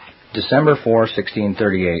 December 4,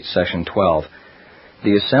 1638, Session 12.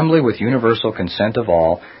 The Assembly, with universal consent of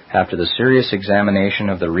all, after the serious examination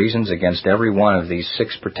of the reasons against every one of these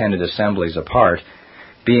 6 pretended assemblies apart,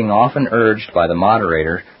 being often urged by the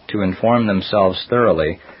moderator to inform themselves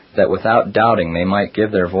thoroughly, that without doubting they might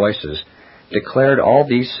give their voices, declared all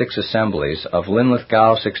these 6 assemblies of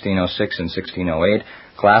Linlithgow 1606 and 1608,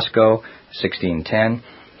 Glasgow 1610,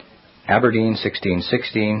 Aberdeen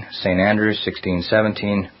 1616, St. Andrews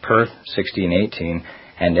 1617, Perth 1618,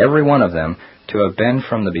 and every one of them to have been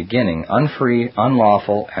from the beginning unfree,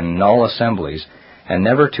 unlawful, and null assemblies, and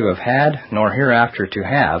never to have had, nor hereafter to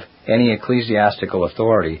have, any ecclesiastical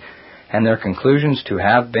authority, and their conclusions to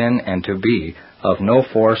have been and to be of no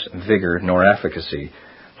force, vigor, nor efficacy,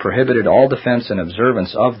 prohibited all defense and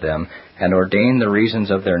observance of them, and ordained the reasons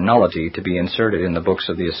of their nullity to be inserted in the books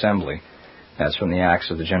of the Assembly. That's from the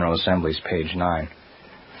Acts of the General Assemblies, page 9.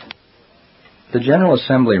 The General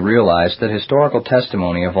Assembly realized that historical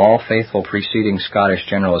testimony of all faithful preceding Scottish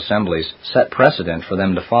General Assemblies set precedent for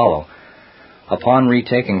them to follow. Upon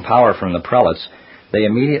retaking power from the prelates, they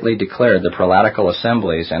immediately declared the prelatical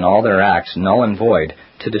assemblies and all their acts null and void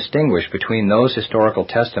to distinguish between those historical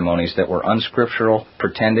testimonies that were unscriptural,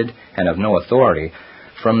 pretended, and of no authority,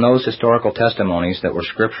 from those historical testimonies that were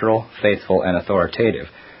scriptural, faithful, and authoritative.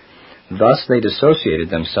 Thus they dissociated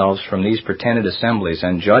themselves from these pretended assemblies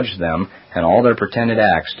and judged them and all their pretended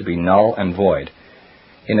acts to be null and void.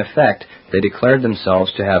 In effect, they declared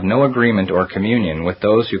themselves to have no agreement or communion with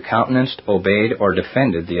those who countenanced, obeyed, or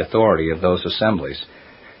defended the authority of those assemblies.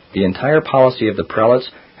 The entire policy of the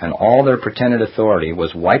prelates and all their pretended authority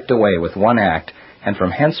was wiped away with one act, and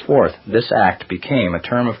from henceforth this act became a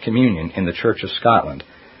term of communion in the Church of Scotland.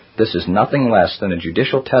 This is nothing less than a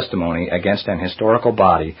judicial testimony against an historical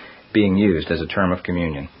body being used as a term of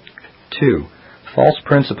communion. 2. False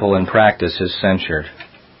principle in practice is censured.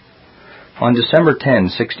 On December 10,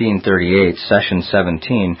 1638, Session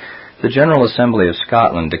 17, the General Assembly of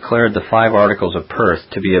Scotland declared the 5 Articles of Perth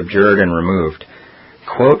to be abjured and removed.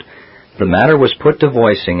 Quote, "The matter was put to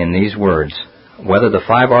voicing in these words, whether the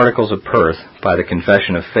 5 Articles of Perth, by the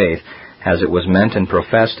confession of faith, as it was meant and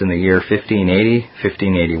professed in the year 1580,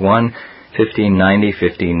 1581, 1590,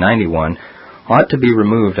 1591, ought to be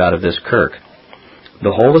removed out of this kirk.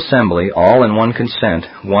 The whole assembly, all in one consent,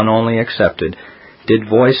 one only excepted, did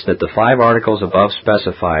voice that the 5 articles above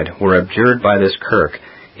specified were abjured by this kirk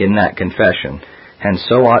in that confession, and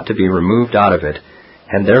so ought to be removed out of it,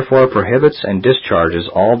 and therefore prohibits and discharges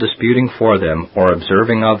all disputing for them or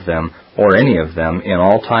observing of them or any of them in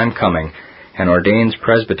all time coming, and ordains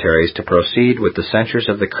presbyteries to proceed with the censures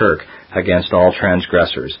of the kirk against all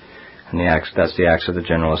transgressors." And that's the Acts of the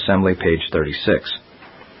General Assembly, page 36.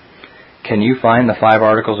 Can you find the 5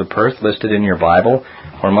 Articles of Perth listed in your Bible,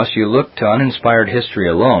 or must you look to uninspired history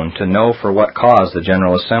alone to know for what cause the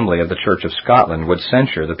General Assembly of the Church of Scotland would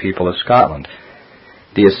censure the people of Scotland?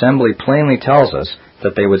 The Assembly plainly tells us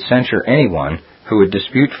that they would censure anyone who would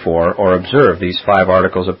dispute for or observe these 5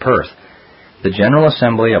 Articles of Perth. The General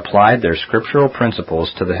Assembly applied their scriptural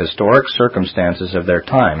principles to the historic circumstances of their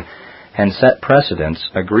time and set precedents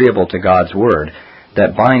agreeable to God's Word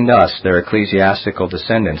that bind us, their ecclesiastical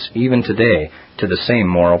descendants, even today, to the same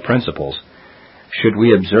moral principles. Should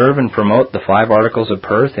we observe and promote the 5 Articles of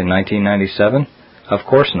Perth in 1997? Of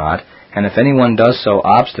course not, and if anyone does so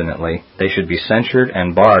obstinately, they should be censured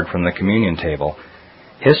and barred from the communion table.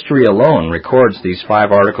 History alone records these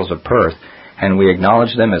 5 Articles of Perth, and we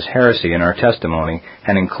acknowledge them as heresy in our testimony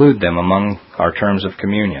and include them among our terms of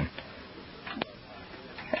communion.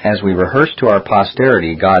 As we rehearse to our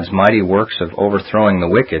posterity God's mighty works of overthrowing the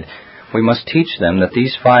wicked, we must teach them that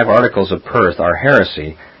these 5 Articles of Perth are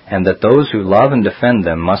heresy, and that those who love and defend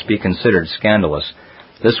them must be considered scandalous.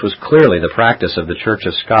 This was clearly the practice of the Church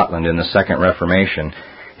of Scotland in the Second Reformation,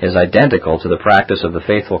 is identical to the practice of the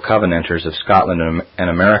faithful Covenanters of Scotland and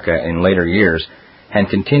America in later years, and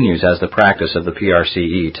continues as the practice of the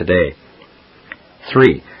PRCE today.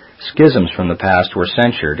 3. Schisms from the past were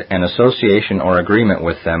censured, and association or agreement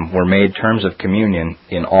with them were made terms of communion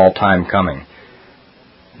in all time coming.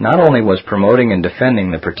 Not only was promoting and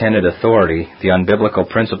defending the pretended authority, the unbiblical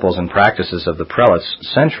principles and practices of the prelates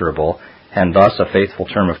censurable, and thus a faithful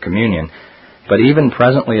term of communion, but even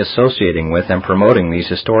presently associating with and promoting these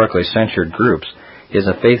historically censured groups is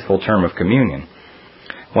a faithful term of communion.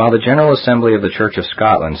 While the General Assembly of the Church of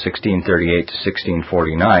Scotland, 1638 to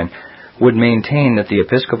 1649, would maintain that the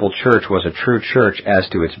Episcopal Church was a true church as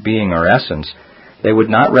to its being or essence, they would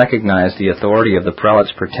not recognize the authority of the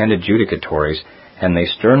prelates' pretended judicatories, and they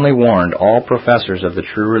sternly warned all professors of the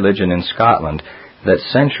true religion in Scotland that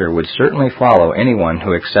censure would certainly follow anyone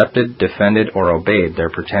who accepted, defended, or obeyed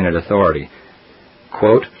their pretended authority.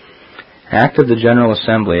 Quote, Act of the General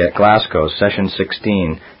Assembly at Glasgow, Session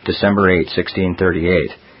 16, December 8,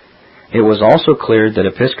 1638. It was also cleared that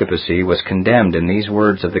episcopacy was condemned in these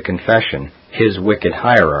words of the confession, his wicked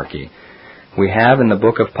hierarchy. We have in the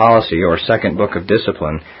Book of Policy, or Second Book of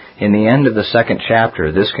Discipline, in the end of the 2nd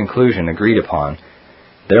chapter, this conclusion agreed upon.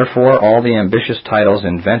 Therefore all the ambitious titles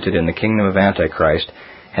invented in the kingdom of Antichrist,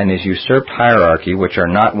 and his usurped hierarchy, which are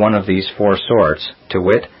not one of these 4 sorts, to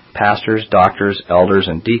wit, pastors, doctors, elders,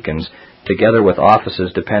 and deacons, together with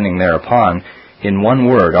offices depending thereupon, in one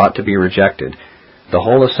word ought to be rejected. The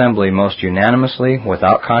whole assembly most unanimously,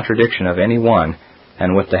 without contradiction of any one,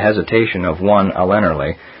 and with the hesitation of one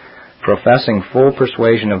Allenerly, professing full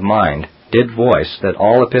persuasion of mind, did voice that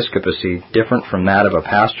all episcopacy different from that of a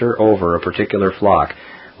pastor over a particular flock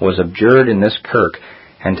was abjured in this kirk,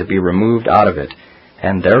 and to be removed out of it,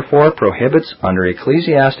 and therefore prohibits under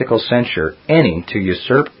ecclesiastical censure any to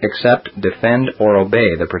usurp, accept, defend, or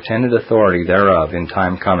obey the pretended authority thereof in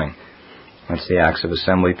time coming. That's the Acts of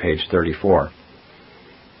Assembly, page 34.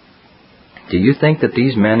 Do you think that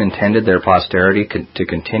these men intended their posterity to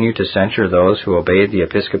continue to censure those who obeyed the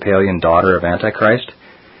Episcopalian daughter of Antichrist?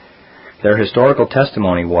 Their historical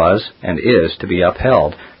testimony was, and is, to be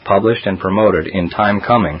upheld, published, and promoted in time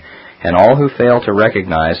coming, and all who fail to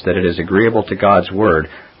recognize that it is agreeable to God's Word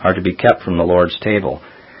are to be kept from the Lord's table.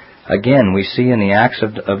 Again, we see in the Acts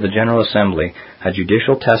of the General Assembly a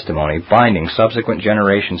judicial testimony binding subsequent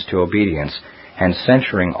generations to obedience and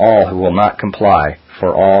censuring all who will not comply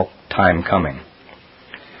for all time coming.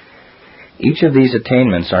 Each of these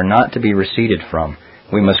attainments are not to be receded from.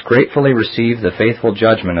 We must gratefully receive the faithful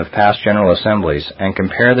judgment of past General Assemblies and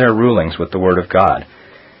compare their rulings with the Word of God.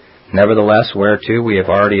 Nevertheless, whereto we have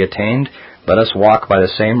already attained, let us walk by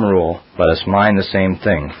the same rule, let us mind the same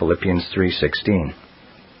thing. Philippians 3:16.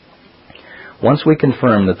 Once we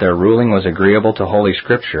confirm that their ruling was agreeable to Holy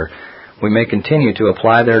Scripture, we may continue to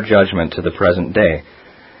apply their judgment to the present day.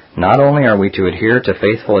 Not only are we to adhere to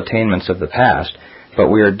faithful attainments of the past, but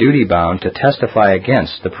we are duty-bound to testify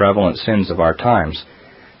against the prevalent sins of our times.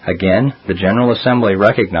 Again, the General Assembly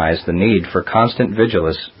recognized the need for constant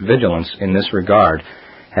vigilance in this regard,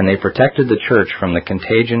 and they protected the Church from the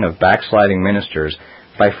contagion of backsliding ministers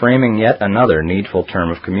by framing yet another needful term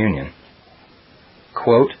of communion.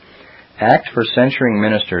 Quote, Act for censuring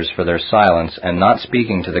ministers for their silence and not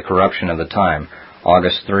speaking to the corruption of the time.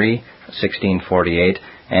 August 3, 1648,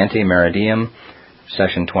 Ante Meridiem,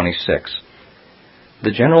 Session 26.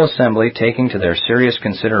 The General Assembly, taking to their serious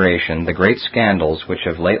consideration the great scandals which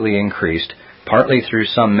have lately increased, partly through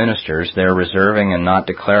some ministers their reserving and not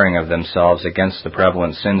declaring of themselves against the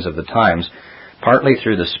prevalent sins of the times, partly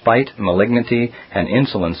through the spite, malignity, and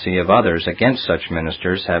insolency of others against such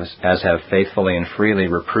ministers as have faithfully and freely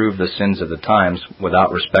reproved the sins of the times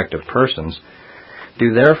without respect of persons,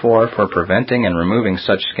 do therefore, for preventing and removing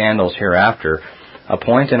such scandals hereafter,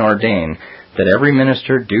 appoint and ordain that every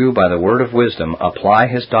minister do by the word of wisdom apply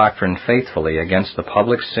his doctrine faithfully against the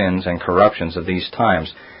public sins and corruptions of these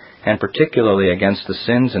times, and particularly against the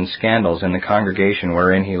sins and scandals in the congregation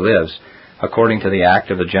wherein he lives, according to the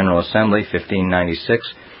Act of the General Assembly,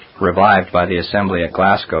 1596, revived by the Assembly at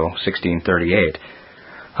Glasgow, 1638,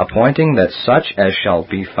 appointing that such as shall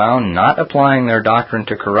be found not applying their doctrine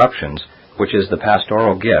to corruptions, which is the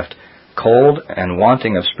pastoral gift, cold and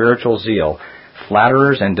wanting of spiritual zeal,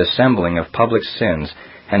 flatterers and dissembling of public sins,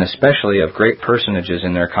 and especially of great personages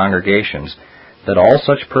in their congregations, that all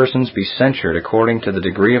such persons be censured according to the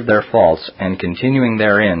degree of their faults, and continuing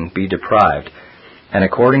therein be deprived, and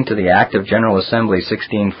according to the Act of General Assembly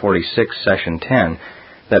 1646, Session 10,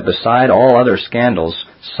 that beside all other scandals,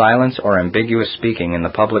 silence or ambiguous speaking in the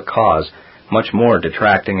public cause, much more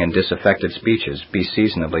detracting and disaffected speeches, be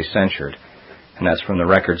seasonably censured. And that's from the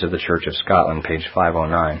Records of the Church of Scotland, page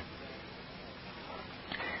 509.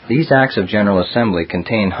 These Acts of General Assembly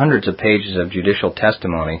contain hundreds of pages of judicial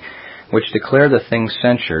testimony which declare the things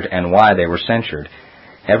censured and why they were censured.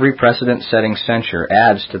 Every precedent-setting censure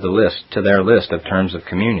adds to their list of terms of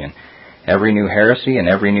communion. Every new heresy and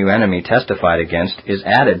every new enemy testified against is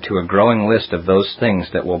added to a growing list of those things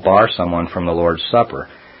that will bar someone from the Lord's Supper.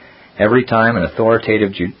 Every time an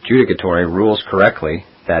authoritative judicatory rules correctly,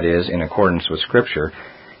 that is, in accordance with Scripture,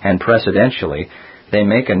 and precedentially, they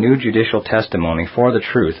make a new judicial testimony for the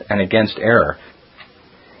truth and against error.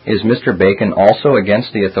 Is Mr. Bacon also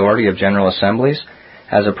against the authority of General Assemblies?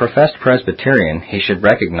 As a professed Presbyterian, he should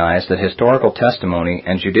recognize that historical testimony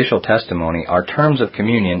and judicial testimony are terms of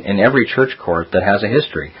communion in every church court that has a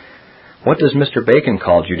history. What does Mr. Bacon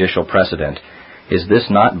call judicial precedent? Is this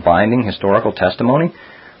not binding historical testimony?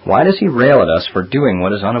 Why does he rail at us for doing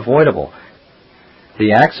what is unavoidable?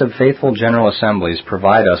 The Acts of faithful General Assemblies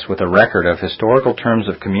provide us with a record of historical terms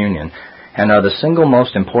of communion and are the single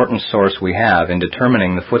most important source we have in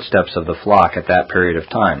determining the footsteps of the flock at that period of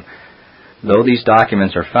time. Though these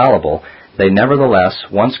documents are fallible, they nevertheless,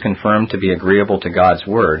 once confirmed to be agreeable to God's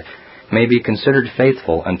Word, may be considered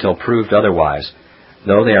faithful until proved otherwise.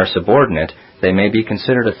 Though they are subordinate, they may be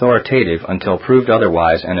considered authoritative until proved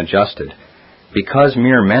otherwise and adjusted. Because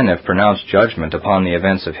mere men have pronounced judgment upon the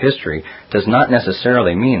events of history does not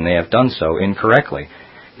necessarily mean they have done so incorrectly.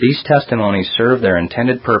 These testimonies serve their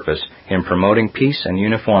intended purpose in promoting peace and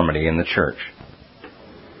uniformity in the Church.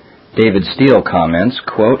 David Steele comments,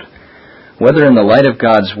 quote, Whether in the light of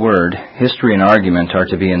God's Word, history and argument are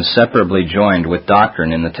to be inseparably joined with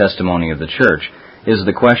doctrine in the testimony of the Church, is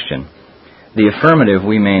the question. The affirmative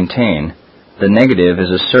we maintain, The negative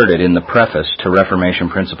is asserted in the preface to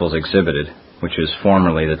Reformation Principles Exhibited, which is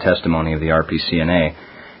formerly the testimony of the RPCNA,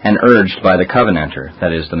 and urged by the Covenanter,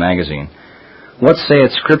 that is, the magazine. What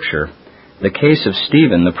saith Scripture? The case of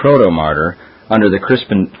Stephen, the proto-martyr, under the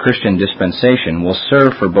Christian dispensation, will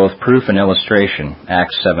serve for both proof and illustration,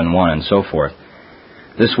 Acts 7:1 and so forth.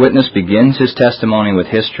 This witness begins his testimony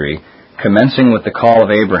with history, commencing with the call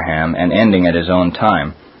of Abraham and ending at his own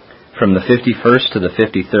time. From the 51st to the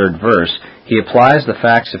 53rd verse, he applies the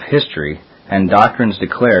facts of history and doctrines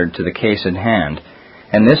declared to the case in hand,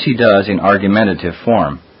 and this he does in argumentative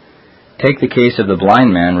form. Take the case of the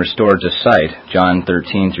blind man restored to sight, John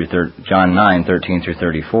 9:13 through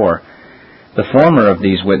 34. The former of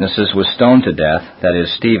these witnesses was stoned to death, that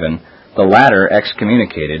is, Stephen. The latter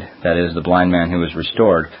excommunicated, that is, the blind man who was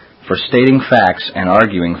restored, for stating facts and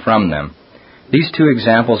arguing from them. These two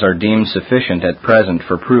examples are deemed sufficient at present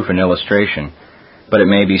for proof and illustration. But it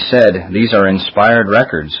may be said, these are inspired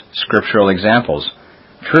records, scriptural examples.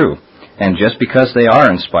 True, and just because they are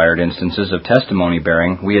inspired instances of testimony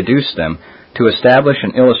bearing, we adduce them to establish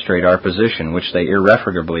and illustrate our position, which they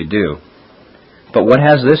irrefragably do. But what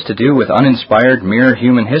has this to do with uninspired mere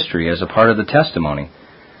human history as a part of the testimony?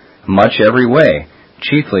 Much every way,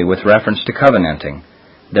 chiefly with reference to covenanting.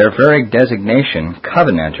 Their very designation,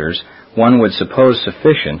 covenanters, one would suppose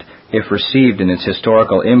sufficient, if received in its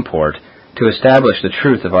historical import, to establish the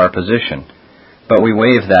truth of our position. But we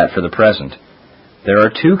waive that for the present. There are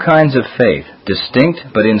two kinds of faith,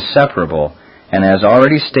 distinct but inseparable, and as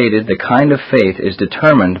already stated, the kind of faith is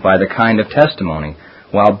determined by the kind of testimony,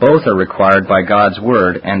 while both are required by God's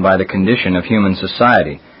Word and by the condition of human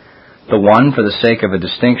society. The one, for the sake of a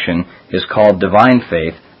distinction, is called divine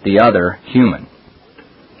faith, the other human.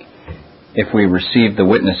 If we receive the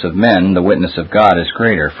witness of men, the witness of God is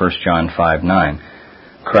greater, 1 John 5:9.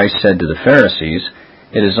 Christ said to the Pharisees,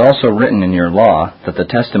 "It is also written in your law that the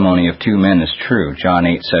testimony of two men is true," John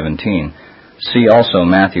 8:17. See also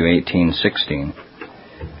Matthew 18:16.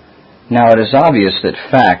 Now it is obvious that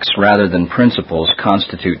facts rather than principles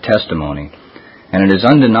constitute testimony, and it is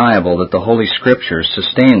undeniable that the Holy Scriptures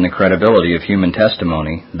sustain the credibility of human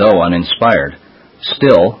testimony, though uninspired.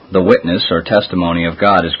 Still, the witness or testimony of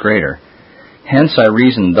God is greater. Hence I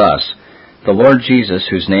reason thus: the Lord Jesus,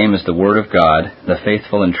 whose name is the Word of God, the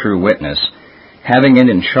faithful and true witness, having it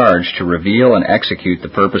in charge to reveal and execute the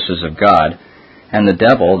purposes of God, and the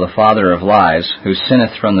devil, the father of lies, who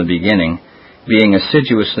sinneth from the beginning, being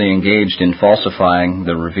assiduously engaged in falsifying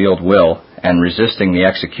the revealed will and resisting the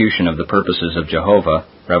execution of the purposes of Jehovah,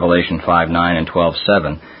 Revelation 5:9 and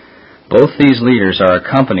 12:7, both these leaders are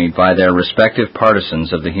accompanied by their respective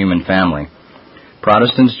partisans of the human family.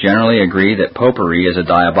 Protestants generally agree that popery is a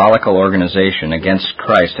diabolical organization against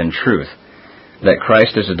Christ and truth. That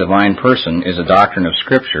Christ is a divine person is a doctrine of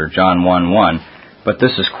Scripture, John 1:1, but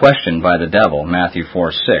this is questioned by the devil, Matthew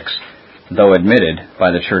 4:6, though admitted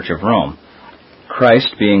by the Church of Rome.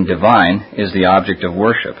 Christ, being divine, is the object of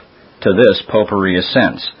worship. To this popery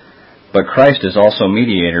assents. But Christ is also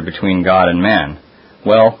mediator between God and man.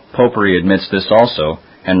 Well, popery admits this also,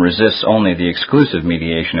 and resists only the exclusive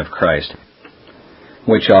mediation of Christ,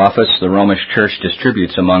 which office the Romish Church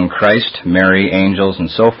distributes among Christ, Mary, angels, and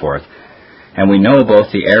so forth. And we know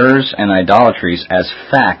both the errors and idolatries as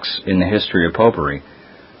facts in the history of popery.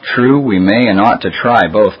 True, we may and ought to try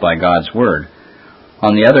both by God's Word.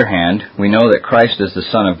 On the other hand, we know that Christ is the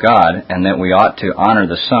Son of God, and that we ought to honor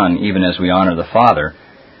the Son even as we honor the Father.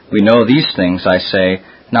 We know these things, I say,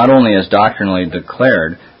 not only as doctrinally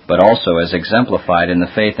declared, but also as exemplified in the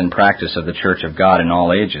faith and practice of the Church of God in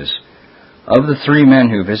all ages. Of the three men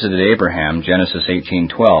who visited Abraham, Genesis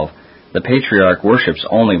 18:12, the patriarch worships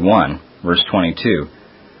only one, verse 22.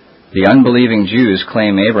 The unbelieving Jews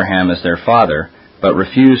claim Abraham as their father, but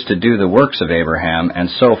refused to do the works of Abraham, and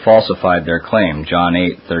so falsified their claim, John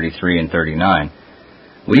 8:33 and 39.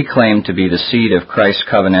 We claim to be the seed of Christ's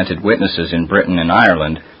covenanted witnesses in Britain and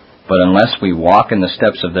Ireland, but unless we walk in the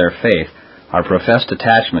steps of their faith, our professed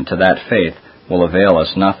attachment to that faith will avail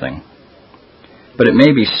us nothing. But it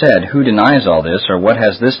may be said, who denies all this, or what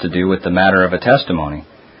has this to do with the matter of a testimony?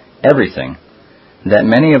 Everything. That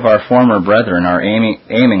many of our former brethren are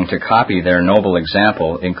aiming to copy their noble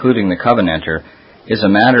example, including the Covenanter, is a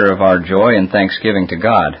matter of our joy and thanksgiving to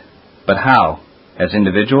God. But how? As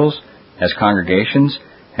individuals? As congregations?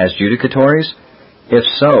 As judicatories? If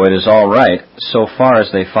so, it is all right, so far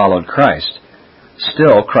as they followed Christ.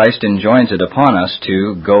 Still, Christ enjoins it upon us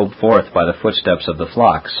to go forth by the footsteps of the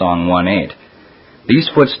flock, Song 1:8. These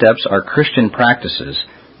footsteps are Christian practices,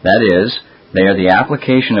 that is, they are the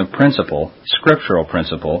application of principle, scriptural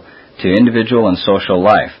principle, to individual and social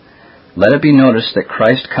life. Let it be noticed that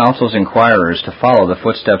Christ counsels inquirers to follow the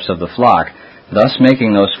footsteps of the flock, thus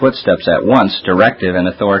making those footsteps at once directive and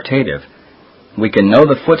authoritative. We can know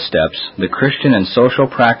the footsteps, the Christian and social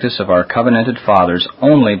practice of our covenanted fathers,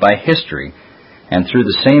 only by history, and through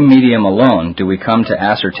the same medium alone do we come to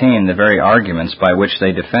ascertain the very arguments by which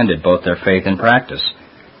they defended both their faith and practice.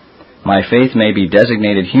 My faith may be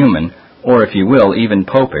designated human, or if you will, even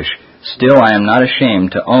popish. Still I am not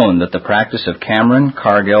ashamed to own that the practice of Cameron,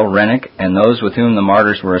 Cargill, Rennick, and those with whom the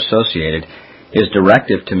martyrs were associated is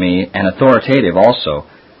directive to me and authoritative also.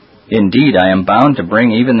 Indeed, I am bound to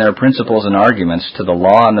bring even their principles and arguments to the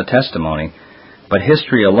law and the testimony, but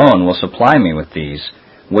history alone will supply me with these,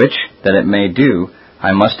 which, that it may do,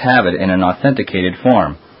 I must have it in an authenticated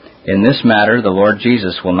form. In this matter the Lord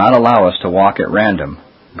Jesus will not allow us to walk at random.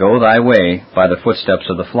 Go thy way by the footsteps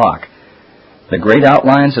of the flock. The great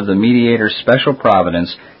outlines of the mediator's special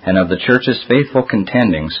providence and of the Church's faithful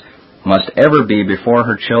contendings must ever be before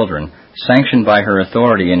her children, sanctioned by her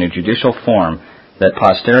authority in a judicial form, that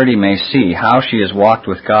posterity may see how she has walked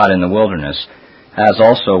with God in the wilderness, as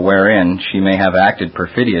also wherein she may have acted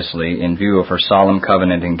perfidiously in view of her solemn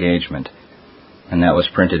covenant engagement. And that was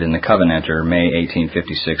printed in the Covenanter, May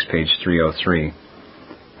 1856, page 303,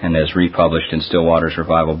 and as republished in Stillwater's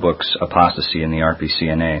Revival Books, Apostasy in the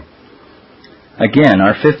RPCNA. Again,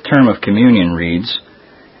 our fifth term of communion reads,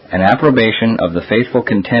 an approbation of the faithful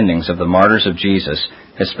contendings of the martyrs of Jesus,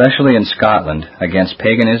 especially in Scotland, against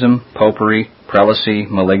paganism, popery, prelacy,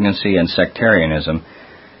 malignancy, and sectarianism,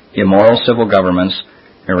 immoral civil governments,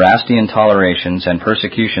 Erastian tolerations, and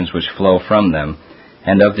persecutions which flow from them,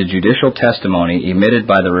 and of the judicial testimony emitted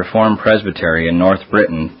by the Reformed Presbytery in North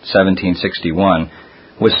Britain, 1761,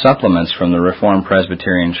 with supplements from the Reformed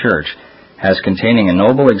Presbyterian Church, as containing a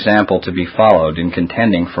noble example to be followed in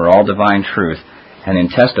contending for all divine truth and in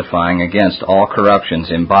testifying against all corruptions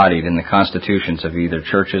embodied in the constitutions of either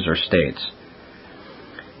churches or states.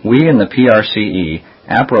 We in the PRCE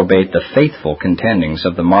approbate the faithful contendings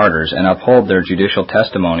of the martyrs and uphold their judicial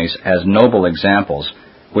testimonies as noble examples,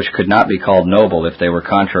 which could not be called noble if they were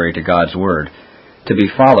contrary to God's word, to be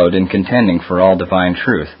followed in contending for all divine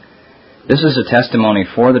truth. This is a testimony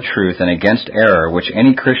for the truth and against error which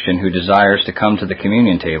any Christian who desires to come to the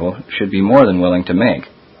communion table should be more than willing to make.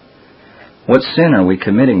 What sin are we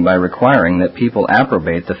committing by requiring that people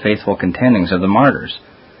approbate the faithful contendings of the martyrs?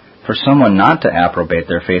 For someone not to approbate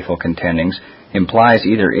their faithful contendings implies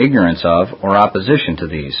either ignorance of or opposition to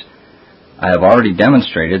these. I have already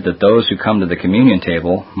demonstrated that those who come to the communion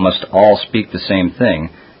table must all speak the same thing,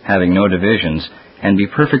 having no divisions, and be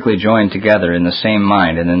perfectly joined together in the same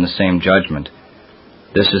mind and in the same judgment.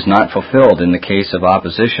 This is not fulfilled in the case of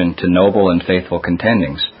opposition to noble and faithful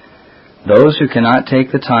contendings. Those who cannot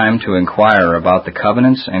take the time to inquire about the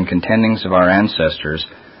covenants and contendings of our ancestors,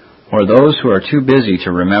 or those who are too busy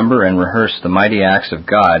to remember and rehearse the mighty acts of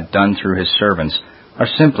God done through His servants, are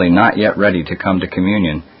simply not yet ready to come to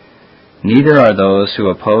communion. Neither are those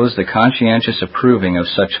who oppose the conscientious approving of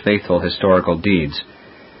such faithful historical deeds.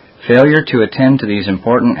 Failure to attend to these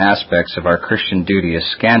important aspects of our Christian duty is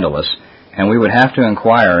scandalous, and we would have to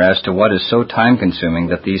inquire as to what is so time-consuming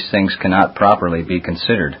that these things cannot properly be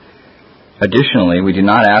considered. Additionally, we do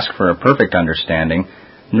not ask for a perfect understanding,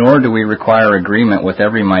 nor do we require agreement with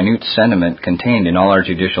every minute sentiment contained in all our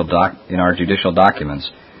judicial documents.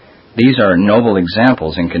 These are noble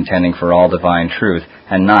examples in contending for all divine truth,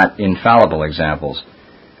 and not infallible examples.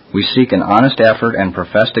 We seek an honest effort and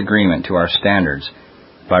professed agreement to our standards.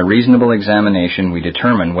 By reasonable examination, we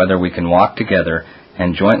determine whether we can walk together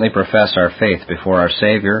and jointly profess our faith before our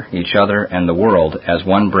Savior, each other, and the world as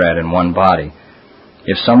one bread and one body.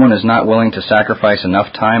 If someone is not willing to sacrifice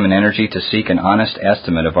enough time and energy to seek an honest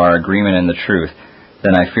estimate of our agreement in the truth,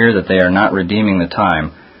 then I fear that they are not redeeming the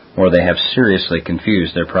time, or they have seriously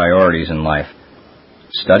confused their priorities in life.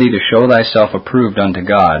 Study to show thyself approved unto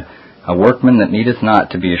God, a workman that needeth not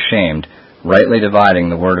to be ashamed, rightly dividing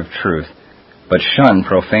the word of truth. But shun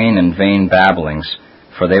profane and vain babblings,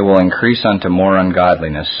 for they will increase unto more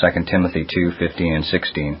ungodliness. 2 Timothy 2:15 and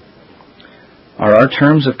 16. Are our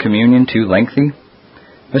terms of communion too lengthy?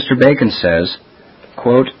 Mr. Bacon says,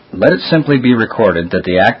 quote, let it simply be recorded that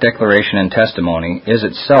the Act, Declaration, and Testimony is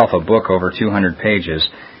itself a book over 200 pages,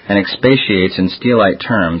 and expatiates in steelite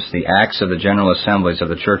terms the acts of the General Assemblies of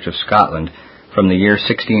the Church of Scotland from the year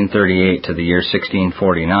 1638 to the year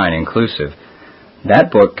 1649 inclusive.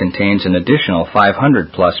 That book contains an additional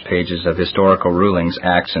 500-plus pages of historical rulings,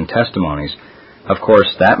 acts, and testimonies. Of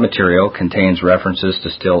course, that material contains references to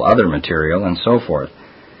still other material, and so forth.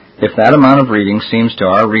 If that amount of reading seems to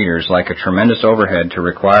our readers like a tremendous overhead to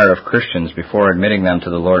require of Christians before admitting them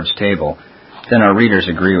to the Lord's table, then our readers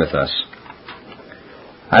agree with us.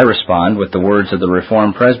 I respond with the words of the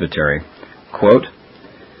Reformed Presbytery, quote,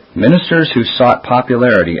 "Ministers who sought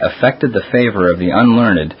popularity affected the favor of the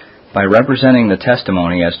unlearned by representing the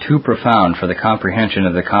testimony as too profound for the comprehension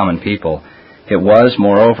of the common people. It was,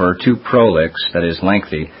 moreover, too prolix, that is,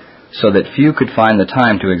 lengthy, so that few could find the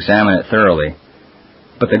time to examine it thoroughly.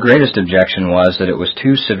 But the greatest objection was that it was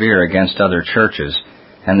too severe against other churches,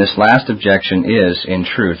 and this last objection is, in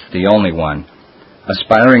truth, the only one.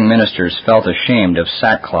 Aspiring ministers felt ashamed of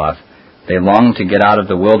sackcloth. They longed to get out of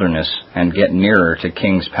the wilderness and get nearer to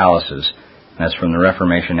kings' palaces." That's from the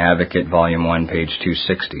Reformation Advocate, Volume 1, page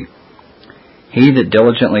 260. "He that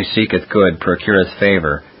diligently seeketh good procureth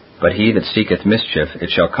favor, but he that seeketh mischief,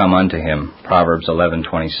 it shall come unto him." Proverbs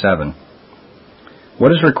 11:27.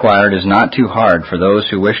 What is required is not too hard for those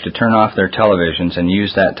who wish to turn off their televisions and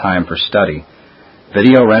use that time for study.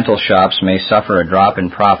 Video rental shops may suffer a drop in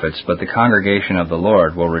profits, but the congregation of the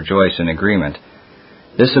Lord will rejoice in agreement.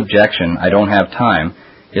 This objection, "I don't have time,"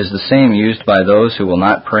 is the same used by those who will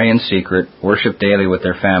not pray in secret, worship daily with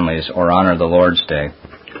their families, or honor the Lord's Day.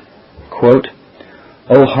 Quote,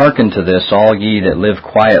 "O hearken to this, all ye that live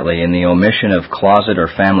quietly in the omission of closet or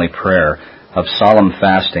family prayer, of solemn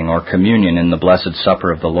fasting or communion in the blessed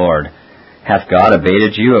supper of the Lord. Hath God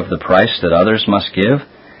abated you of the price that others must give?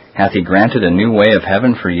 Hath he granted a new way of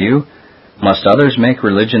heaven for you? Must others make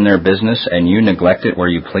religion their business, and you neglect it where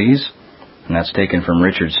you please?" And that's taken from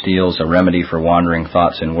Richard Steele's A Remedy for Wandering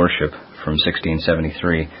Thoughts in Worship from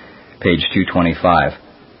 1673, page 225.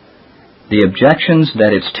 The objections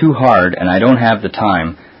that it's too hard and I don't have the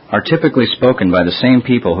time are typically spoken by the same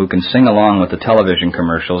people who can sing along with the television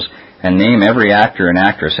commercials and name every actor and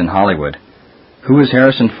actress in Hollywood. Who is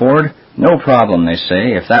Harrison Ford? No problem, they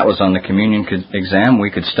say. If that was on the communion exam, we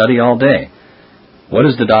could study all day. What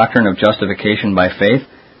is the doctrine of justification by faith?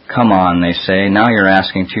 Come on, they say, now you're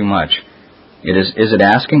asking too much. Is it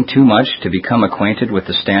asking too much to become acquainted with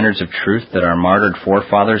the standards of truth that our martyred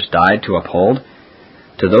forefathers died to uphold?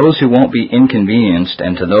 To those who won't be inconvenienced,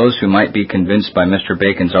 and to those who might be convinced by Mr.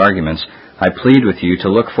 Bacon's arguments, I plead with you to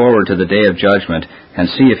look forward to the day of judgment and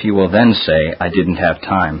see if you will then say, "I didn't have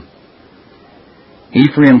time."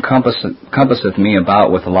 "Ephraim compasseth me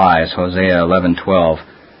about with lies," Hosea 11:12.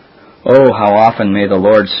 Oh, how often may the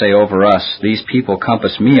Lord say over us, "These people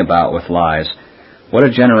compass me about with lies." What a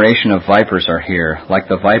generation of vipers are here, like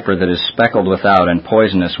the viper that is speckled without and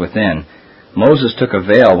poisonous within. Moses took a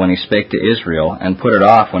veil when he spake to Israel, and put it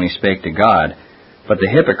off when he spake to God. But the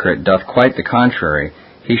hypocrite doth quite the contrary.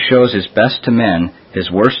 He shows his best to men, his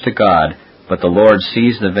worst to God, but the Lord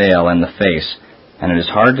sees the veil and the face, and it is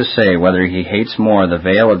hard to say whether he hates more the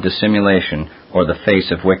veil of dissimulation or the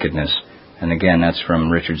face of wickedness. And again, that's from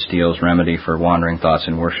Richard Steele's Remedy for Wandering Thoughts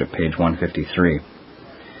in Worship, page 153.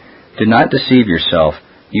 Do not deceive yourself.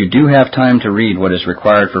 You do have time to read what is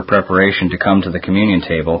required for preparation to come to the communion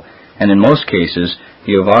table, and in most cases,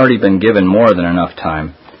 you have already been given more than enough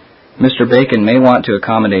time. Mr. Bacon may want to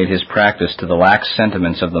accommodate his practice to the lax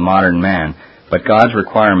sentiments of the modern man, but God's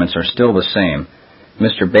requirements are still the same.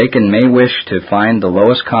 Mr. Bacon may wish to find the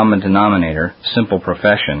lowest common denominator, simple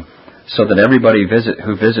profession, so that everybody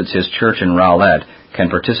who visits his church in Rowlett can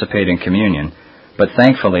participate in communion, but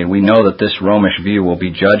thankfully we know that this Romish view will be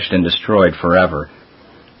judged and destroyed forever.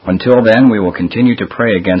 Until then, we will continue to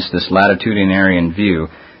pray against this latitudinarian view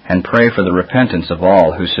and pray for the repentance of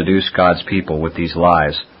all who seduce God's people with these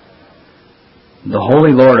lies. The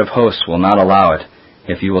Holy Lord of hosts will not allow it.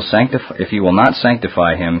 If you will not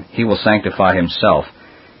sanctify him, he will sanctify himself.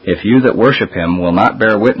 If you that worship him will not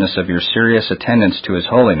bear witness of your serious attendance to his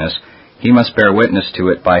holiness, he must bear witness to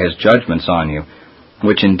it by his judgments on you,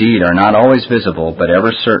 which indeed are not always visible, but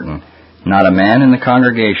ever certain. Not a man in the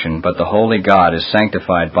congregation, but the holy God is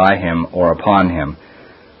sanctified by him or upon him.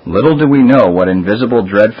 Little do we know what invisible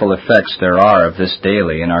dreadful effects there are of this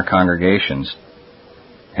daily in our congregations.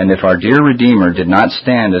 And if our dear Redeemer did not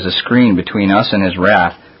stand as a screen between us and his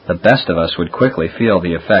wrath, the best of us would quickly feel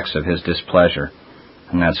the effects of his displeasure.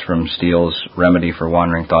 And that's from Steele's Remedy for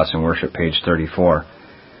Wandering Thoughts in Worship, page 34.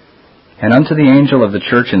 And unto the angel of the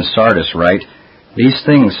church in Sardis write, These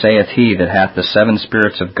things saith he that hath the 7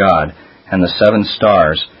 spirits of God, and the 7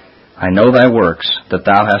 stars. I know thy works, that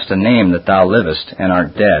thou hast a name that thou livest, and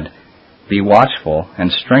art dead. Be watchful,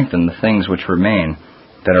 and strengthen the things which remain,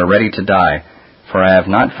 that are ready to die, for I have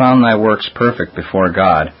not found thy works perfect before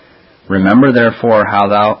God. Remember therefore how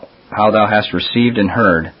thou hast received and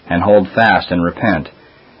heard, and hold fast and repent.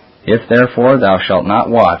 If therefore thou shalt not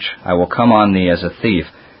watch, I will come on thee as a thief,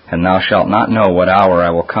 and thou shalt not know what hour I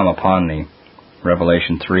will come upon thee.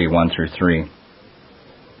 Revelation 3:1-3.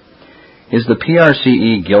 Is the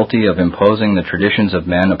PRCE guilty of imposing the traditions of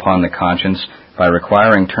men upon the conscience by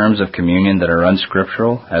requiring terms of communion that are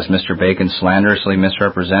unscriptural, as Mr. Bacon slanderously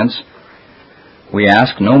misrepresents? We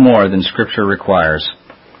ask no more than Scripture requires.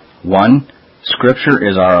 1. Scripture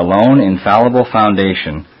is our alone infallible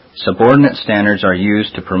foundation. Subordinate standards are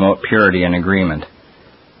used to promote purity and agreement.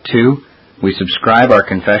 2. We subscribe our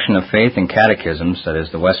Confession of Faith and Catechisms, that is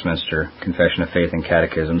the Westminster Confession of Faith and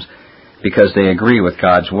Catechisms, because they agree with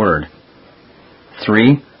God's Word.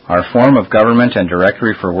 3. Our form of government and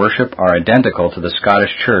directory for worship are identical to the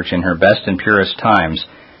Scottish Church in her best and purest times,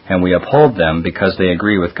 and we uphold them because they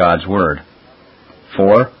agree with God's Word.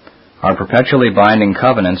 4. Our perpetually binding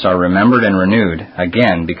covenants are remembered and renewed,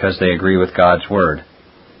 again because they agree with God's Word.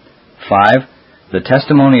 5. The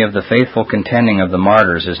testimony of the faithful contending of the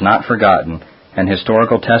martyrs is not forgotten, and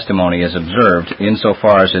historical testimony is observed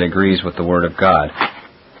insofar as it agrees with the Word of God.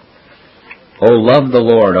 O love the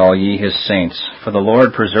Lord, all ye his saints, for the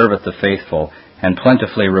Lord preserveth the faithful, and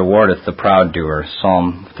plentifully rewardeth the proud doer.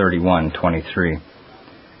 Psalm 31:23.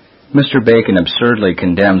 Mr. Bacon absurdly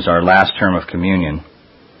condemns our last term of communion.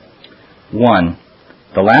 1.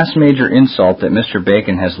 The last major insult that Mr.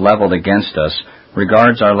 Bacon has leveled against us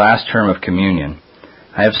regards our last term of communion.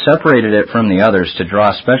 I have separated it from the others to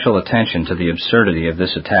draw special attention to the absurdity of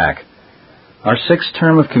this attack. Our sixth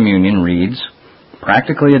term of communion reads,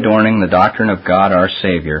 practically adorning the doctrine of God our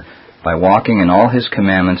Savior by walking in all his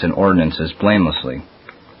commandments and ordinances blamelessly.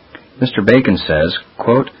 Mr. Bacon says,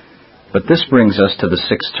 quote, but this brings us to the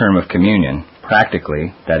sixth term of communion,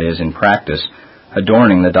 practically, that is, in practice,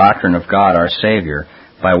 adorning the doctrine of God our Savior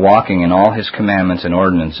by walking in all his commandments and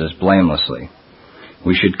ordinances blamelessly.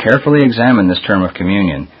 We should carefully examine this term of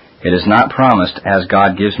communion. It is not promised, as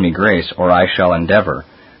God gives me grace, or I shall endeavor.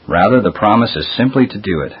 Rather, the promise is simply to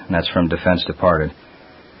do it. And that's from Defense Departed.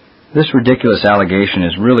 This ridiculous allegation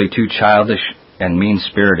is really too childish and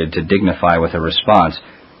mean-spirited to dignify with a response,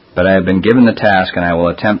 but I have been given the task, and I will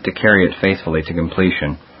attempt to carry it faithfully to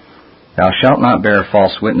completion. Thou shalt not bear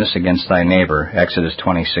false witness against thy neighbor, Exodus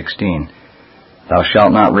 20:16. Thou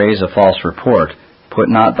shalt not raise a false report. Put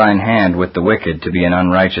not thine hand with the wicked to be an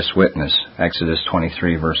unrighteous witness, Exodus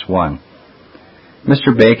 23, verse 1.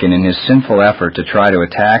 Mr. Bacon, in his sinful effort to try to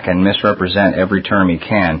attack and misrepresent every term he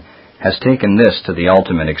can, has taken this to the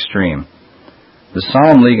ultimate extreme. The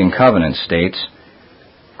Solemn League and Covenant states,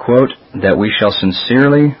 quote, that we shall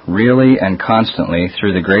sincerely, really, and constantly,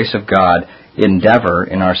 through the grace of God, endeavor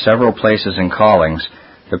in our several places and callings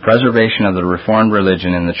the preservation of the Reformed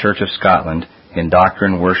religion in the Church of Scotland, in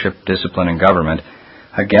doctrine, worship, discipline, and government,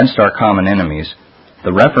 against our common enemies,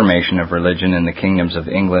 the reformation of religion in the kingdoms of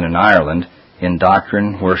England and Ireland, in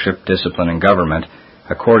doctrine, worship, discipline, and government,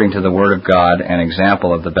 according to the Word of God and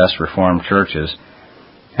example of the best Reformed churches,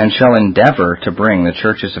 and shall endeavor to bring the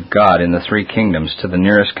churches of God in the three kingdoms to the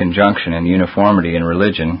nearest conjunction and uniformity in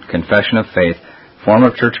religion, confession of faith, form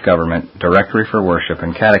of church government, directory for worship,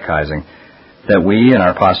 and catechizing, that we and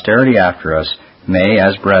our posterity after us may,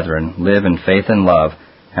 as brethren, live in faith and love,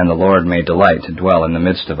 and the Lord may delight to dwell in the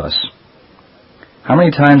midst of us. How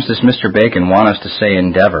many times does Mr. Bacon want us to say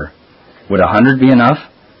endeavor? Would 100 be enough?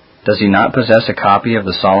 Does he not possess a copy of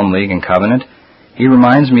the Solemn League and Covenant? He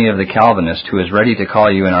reminds me of the Calvinist who is ready to call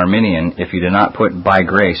you an Arminian if you do not put by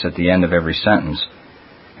grace at the end of every sentence.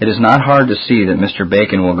 It is not hard to see that Mr.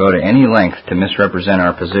 Bacon will go to any length to misrepresent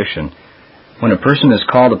our position. When a person is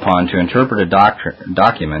called upon to interpret a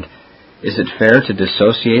document, is it fair to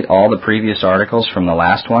dissociate all the previous articles from the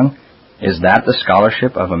last one? Is that the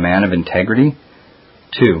scholarship of a man of integrity?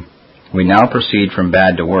 2. We now proceed from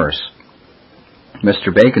bad to worse.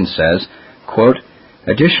 Mr. Bacon says, quote,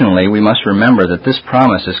 additionally, we must remember that this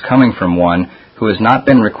promise is coming from one who has not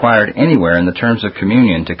been required anywhere in the terms of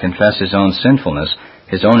communion to confess his own sinfulness,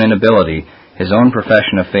 his own inability, his own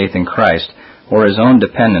profession of faith in Christ, or his own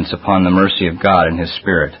dependence upon the mercy of God and his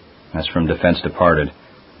Spirit. That's from Defense Departed.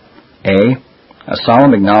 A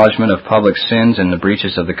solemn acknowledgment of public sins and the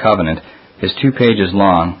breaches of the covenant is 2 pages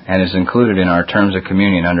long and is included in our terms of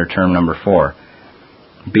communion under term number 4.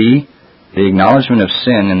 B, the acknowledgment of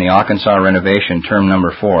sin in the Arkansas Renovation term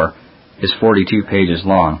number 4 is 42 pages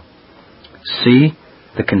long. C,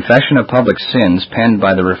 the confession of public sins penned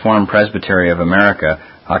by the Reformed Presbytery of America,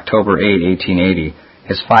 October 8, 1880,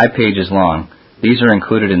 is 5 pages long. These are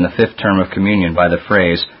included in the 5th term of communion by the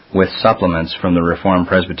phrase, with supplements from the Reformed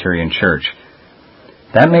Presbyterian Church.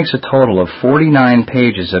 That makes a total of 49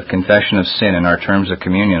 pages of confession of sin in our terms of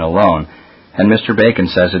communion alone, and Mr. Bacon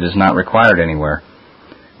says it is not required anywhere.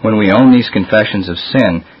 When we own these confessions of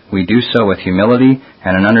sin, we do so with humility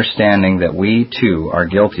and an understanding that we, too, are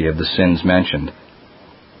guilty of the sins mentioned.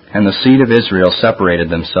 And the seed of Israel separated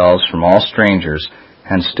themselves from all strangers,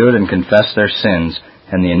 and stood and confessed their sins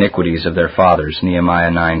and the iniquities of their fathers.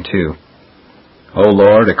 Nehemiah 9:2. O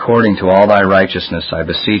Lord, according to all thy righteousness, I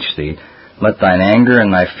beseech thee, let thine anger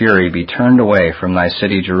and thy fury be turned away from thy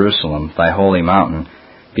city Jerusalem, thy holy mountain,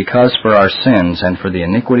 because for our sins and for the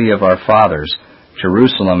iniquity of our fathers,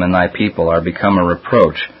 Jerusalem and thy people are become a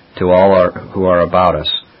reproach to all who are about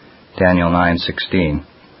us. Daniel 9:16.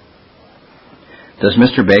 Does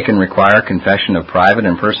Mr. Bacon require confession of private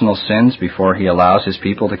and personal sins before he allows his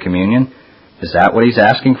people to communion? Is that what he's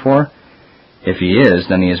asking for? If he is,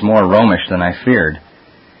 then he is more Romish than I feared.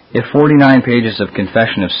 If 49 pages of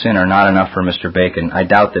confession of sin are not enough for Mr. Bacon, I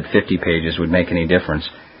doubt that 50 pages would make any difference.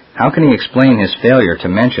 How can he explain his failure to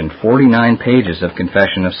mention 49 pages of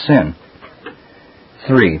confession of sin?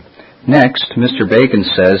 3. Next, Mr. Bacon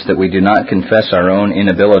says that we do not confess our own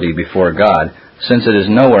inability before God, since it is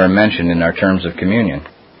nowhere mentioned in our terms of communion.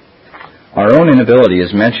 Our own inability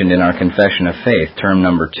is mentioned in our Confession of Faith, term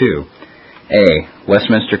number 2. A.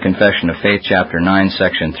 Westminster Confession of Faith, chapter 9,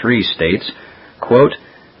 section 3 states, quote,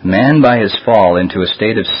 Man by his fall into a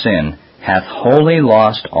state of sin hath wholly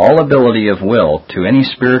lost all ability of will to any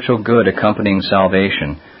spiritual good accompanying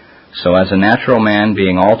salvation, so as a natural man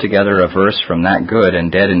being altogether averse from that good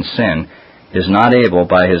and dead in sin, is not able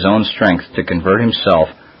by his own strength to convert himself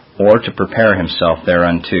or to prepare himself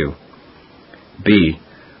thereunto. B.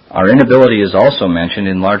 Our inability is also mentioned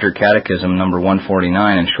in Larger Catechism number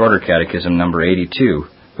 149 and Shorter Catechism number 82,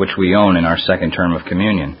 which we own in our second term of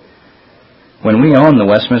communion. When we own the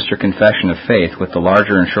Westminster Confession of Faith with the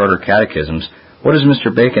Larger and Shorter Catechisms, what does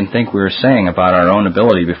Mr. Bacon think we are saying about our own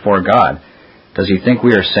ability before God? Does he think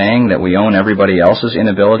we are saying that we own everybody else's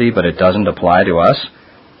inability, but it doesn't apply to us?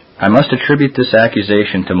 I must attribute this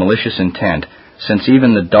accusation to malicious intent, since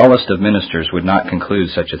even the dullest of ministers would not conclude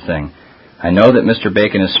such a thing. I know that Mr.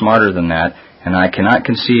 Bacon is smarter than that, and I cannot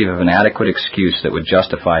conceive of an adequate excuse that would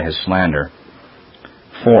justify his slander.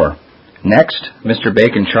 4. Next, Mr.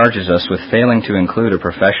 Bacon charges us with failing to include a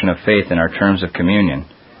profession of faith in our terms of communion.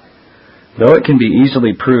 Though it can be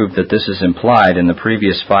easily proved that this is implied in the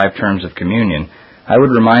previous 5 terms of communion, I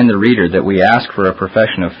would remind the reader that we ask for a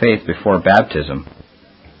profession of faith before baptism.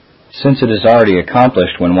 Since it is already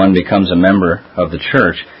accomplished when one becomes a member of the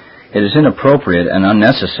church, it is inappropriate and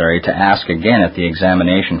unnecessary to ask again at the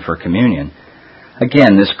examination for communion.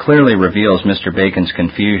 Again, this clearly reveals Mr. Bacon's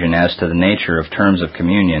confusion as to the nature of terms of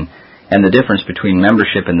communion and the difference between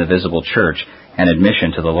membership in the visible church and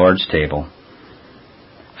admission to the Lord's table.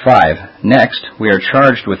 5. Next, we are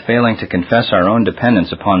charged with failing to confess our own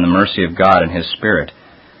dependence upon the mercy of God and His Spirit.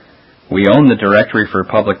 We own the Directory for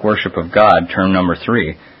Public Worship of God, term number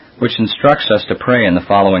 3, which instructs us to pray in the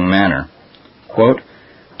following manner. Quote,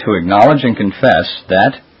 To acknowledge and confess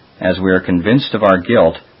that, as we are convinced of our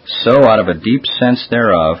guilt, so out of a deep sense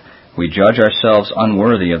thereof, we judge ourselves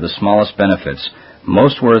unworthy of the smallest benefits,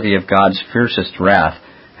 most worthy of God's fiercest wrath,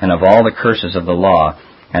 and of all the curses of the law,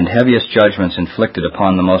 and heaviest judgments inflicted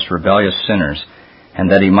upon the most rebellious sinners,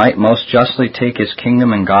 and that He might most justly take His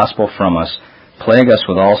kingdom and gospel from us, plague us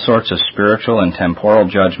with all sorts of spiritual and temporal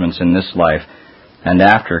judgments in this life, and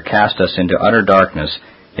after cast us into utter darkness,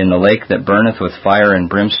 in the lake that burneth with fire and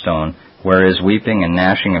brimstone, where is weeping and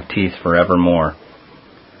gnashing of teeth forevermore.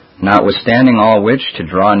 Notwithstanding all which, to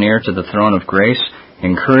draw near to the throne of grace,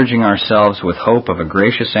 encouraging ourselves with hope of a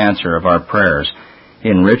gracious answer of our prayers,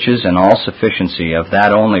 in riches and all sufficiency of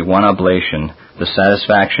that only one oblation, the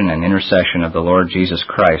satisfaction and intercession of the Lord Jesus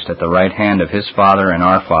Christ at the right hand of His Father and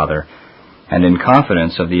our Father, and in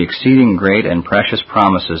confidence of the exceeding great and precious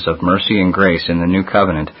promises of mercy and grace in the new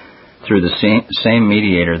covenant, through the same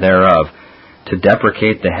mediator thereof, to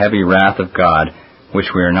deprecate the heavy wrath of God, which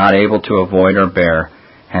we are not able to avoid or bear,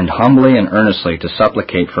 and humbly and earnestly to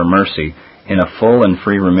supplicate for mercy in a full and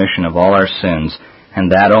free remission of all our sins,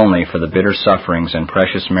 and that only for the bitter sufferings and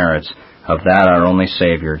precious merits of that our only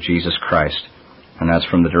Savior, Jesus Christ. And that's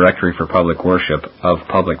from the Directory for Public Worship of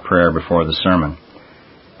Public Prayer before the Sermon.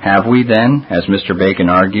 Have we then, as Mr. Bacon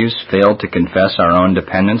argues, failed to confess our own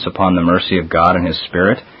dependence upon the mercy of God and His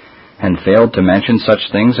Spirit, and failed to mention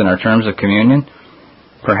such things in our terms of communion?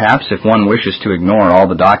 Perhaps if one wishes to ignore all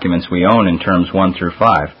the documents we own in terms 1 through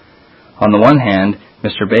 5. On the one hand,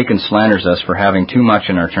 Mr. Bacon slanders us for having too much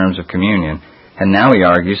in our terms of communion, and now he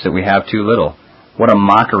argues that we have too little. What a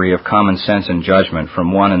mockery of common sense and judgment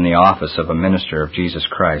from one in the office of a minister of Jesus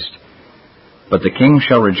Christ. But the king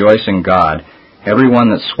shall rejoice in God, every one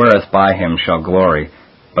that sweareth by Him shall glory,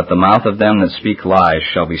 but the mouth of them that speak lies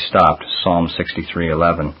shall be stopped. Psalm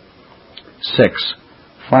 63:11. 6.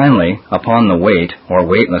 Finally, upon the weight, or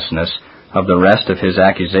weightlessness, of the rest of his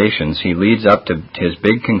accusations, he leads up to his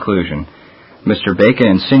big conclusion. Mr. Bacon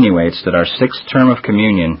insinuates that our sixth term of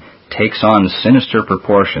communion takes on sinister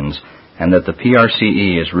proportions, and that the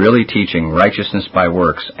PRCE is really teaching righteousness by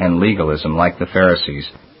works and legalism like the Pharisees.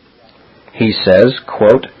 He says,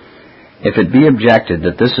 quote, "If it be objected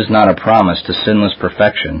that this is not a promise to sinless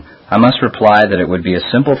perfection, I must reply that it would be a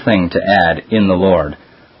simple thing to add, 'in the Lord.'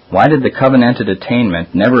 Why did the covenanted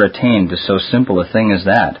attainment never attain to so simple a thing as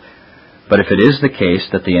that? But if it is the case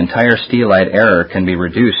that the entire Steelite error can be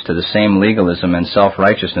reduced to the same legalism and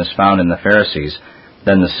self-righteousness found in the Pharisees,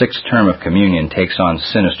 then the sixth term of communion takes on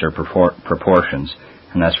sinister proportions."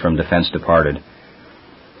 And that's from Defense Departed.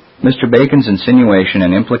 Mr. Bacon's insinuation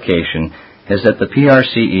and implication is that the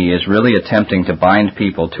PRCE is really attempting to bind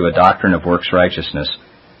people to a doctrine of works righteousness.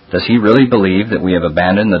 Does he really believe that we have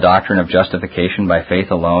abandoned the doctrine of justification by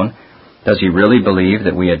faith alone? Does he really believe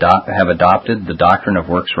that we have adopted the doctrine of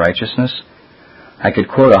works righteousness? I could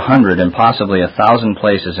quote 100 and possibly 1,000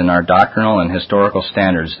 places in our doctrinal and historical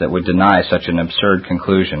standards that would deny such an absurd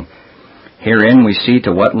conclusion. Herein we see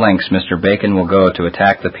to what lengths Mr. Bacon will go to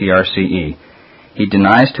attack the PRCE. He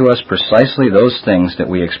denies to us precisely those things that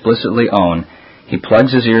we explicitly own. He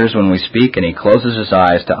plugs his ears when we speak, and he closes his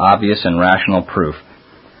eyes to obvious and rational proof.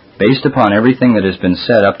 Based upon everything that has been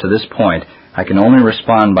said up to this point, I can only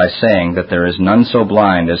respond by saying that there is none so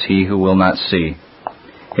blind as he who will not see.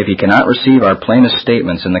 If he cannot receive our plainest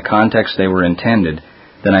statements in the context they were intended,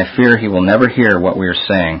 then I fear he will never hear what we are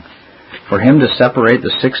saying. For him to separate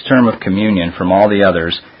the sixth term of communion from all the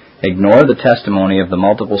others, ignore the testimony of the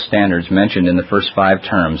multiple standards mentioned in the first 5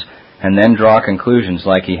 terms, and then draw conclusions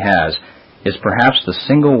like he has, is perhaps the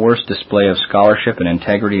single worst display of scholarship and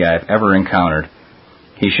integrity I have ever encountered.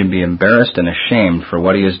 He should be embarrassed and ashamed for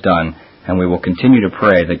what he has done, and we will continue to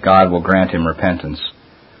pray that God will grant him repentance.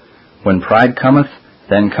 When pride cometh,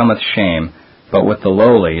 then cometh shame, but with the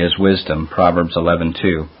lowly is wisdom, Proverbs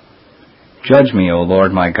 11:2. Judge me, O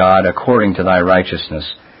Lord my God, according to thy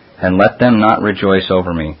righteousness, and let them not rejoice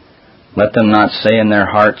over me. Let them not say in their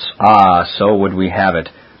hearts, "Ah, so would we have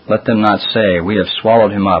it." Let them not say, "We have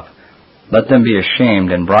swallowed him up." Let them be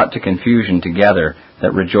ashamed and brought to confusion together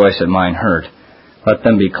that rejoice at mine hurt. Let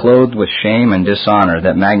them be clothed with shame and dishonor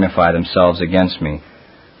that magnify themselves against me.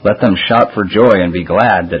 Let them shout for joy and be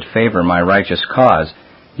glad that favor my righteous cause.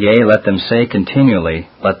 Yea, let them say continually,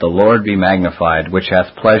 "Let the Lord be magnified, which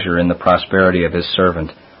hath pleasure in the prosperity of his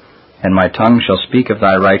servant. And my tongue shall speak of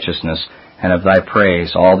thy righteousness and of thy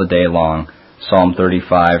praise all the day long." Psalm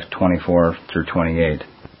 35:24-28.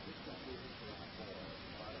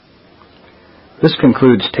 This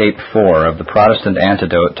concludes Tape 4 of the Protestant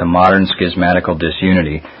Antidote to Modern Schismatical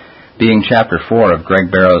Disunity, being Chapter 4 of Greg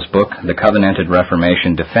Barrow's book, The Covenanted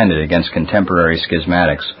Reformation Defended Against Contemporary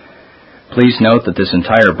Schismatics. Please note that this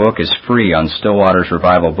entire book is free on Stillwater's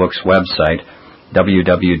Revival Books website,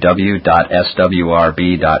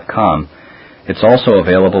 www.swrb.com. It's also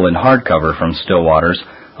available in hardcover from Stillwater's,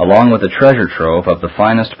 along with a treasure trove of the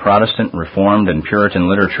finest Protestant, Reformed, and Puritan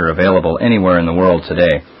literature available anywhere in the world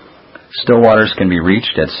today. Stillwater's can be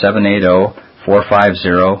reached at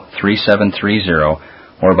 780-450-3730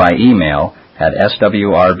 or by email at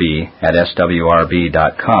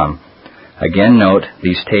swrb@swrb.com. Again, note,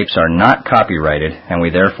 these tapes are not copyrighted, and we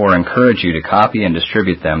therefore encourage you to copy and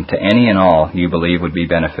distribute them to any and all you believe would be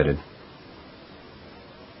benefited.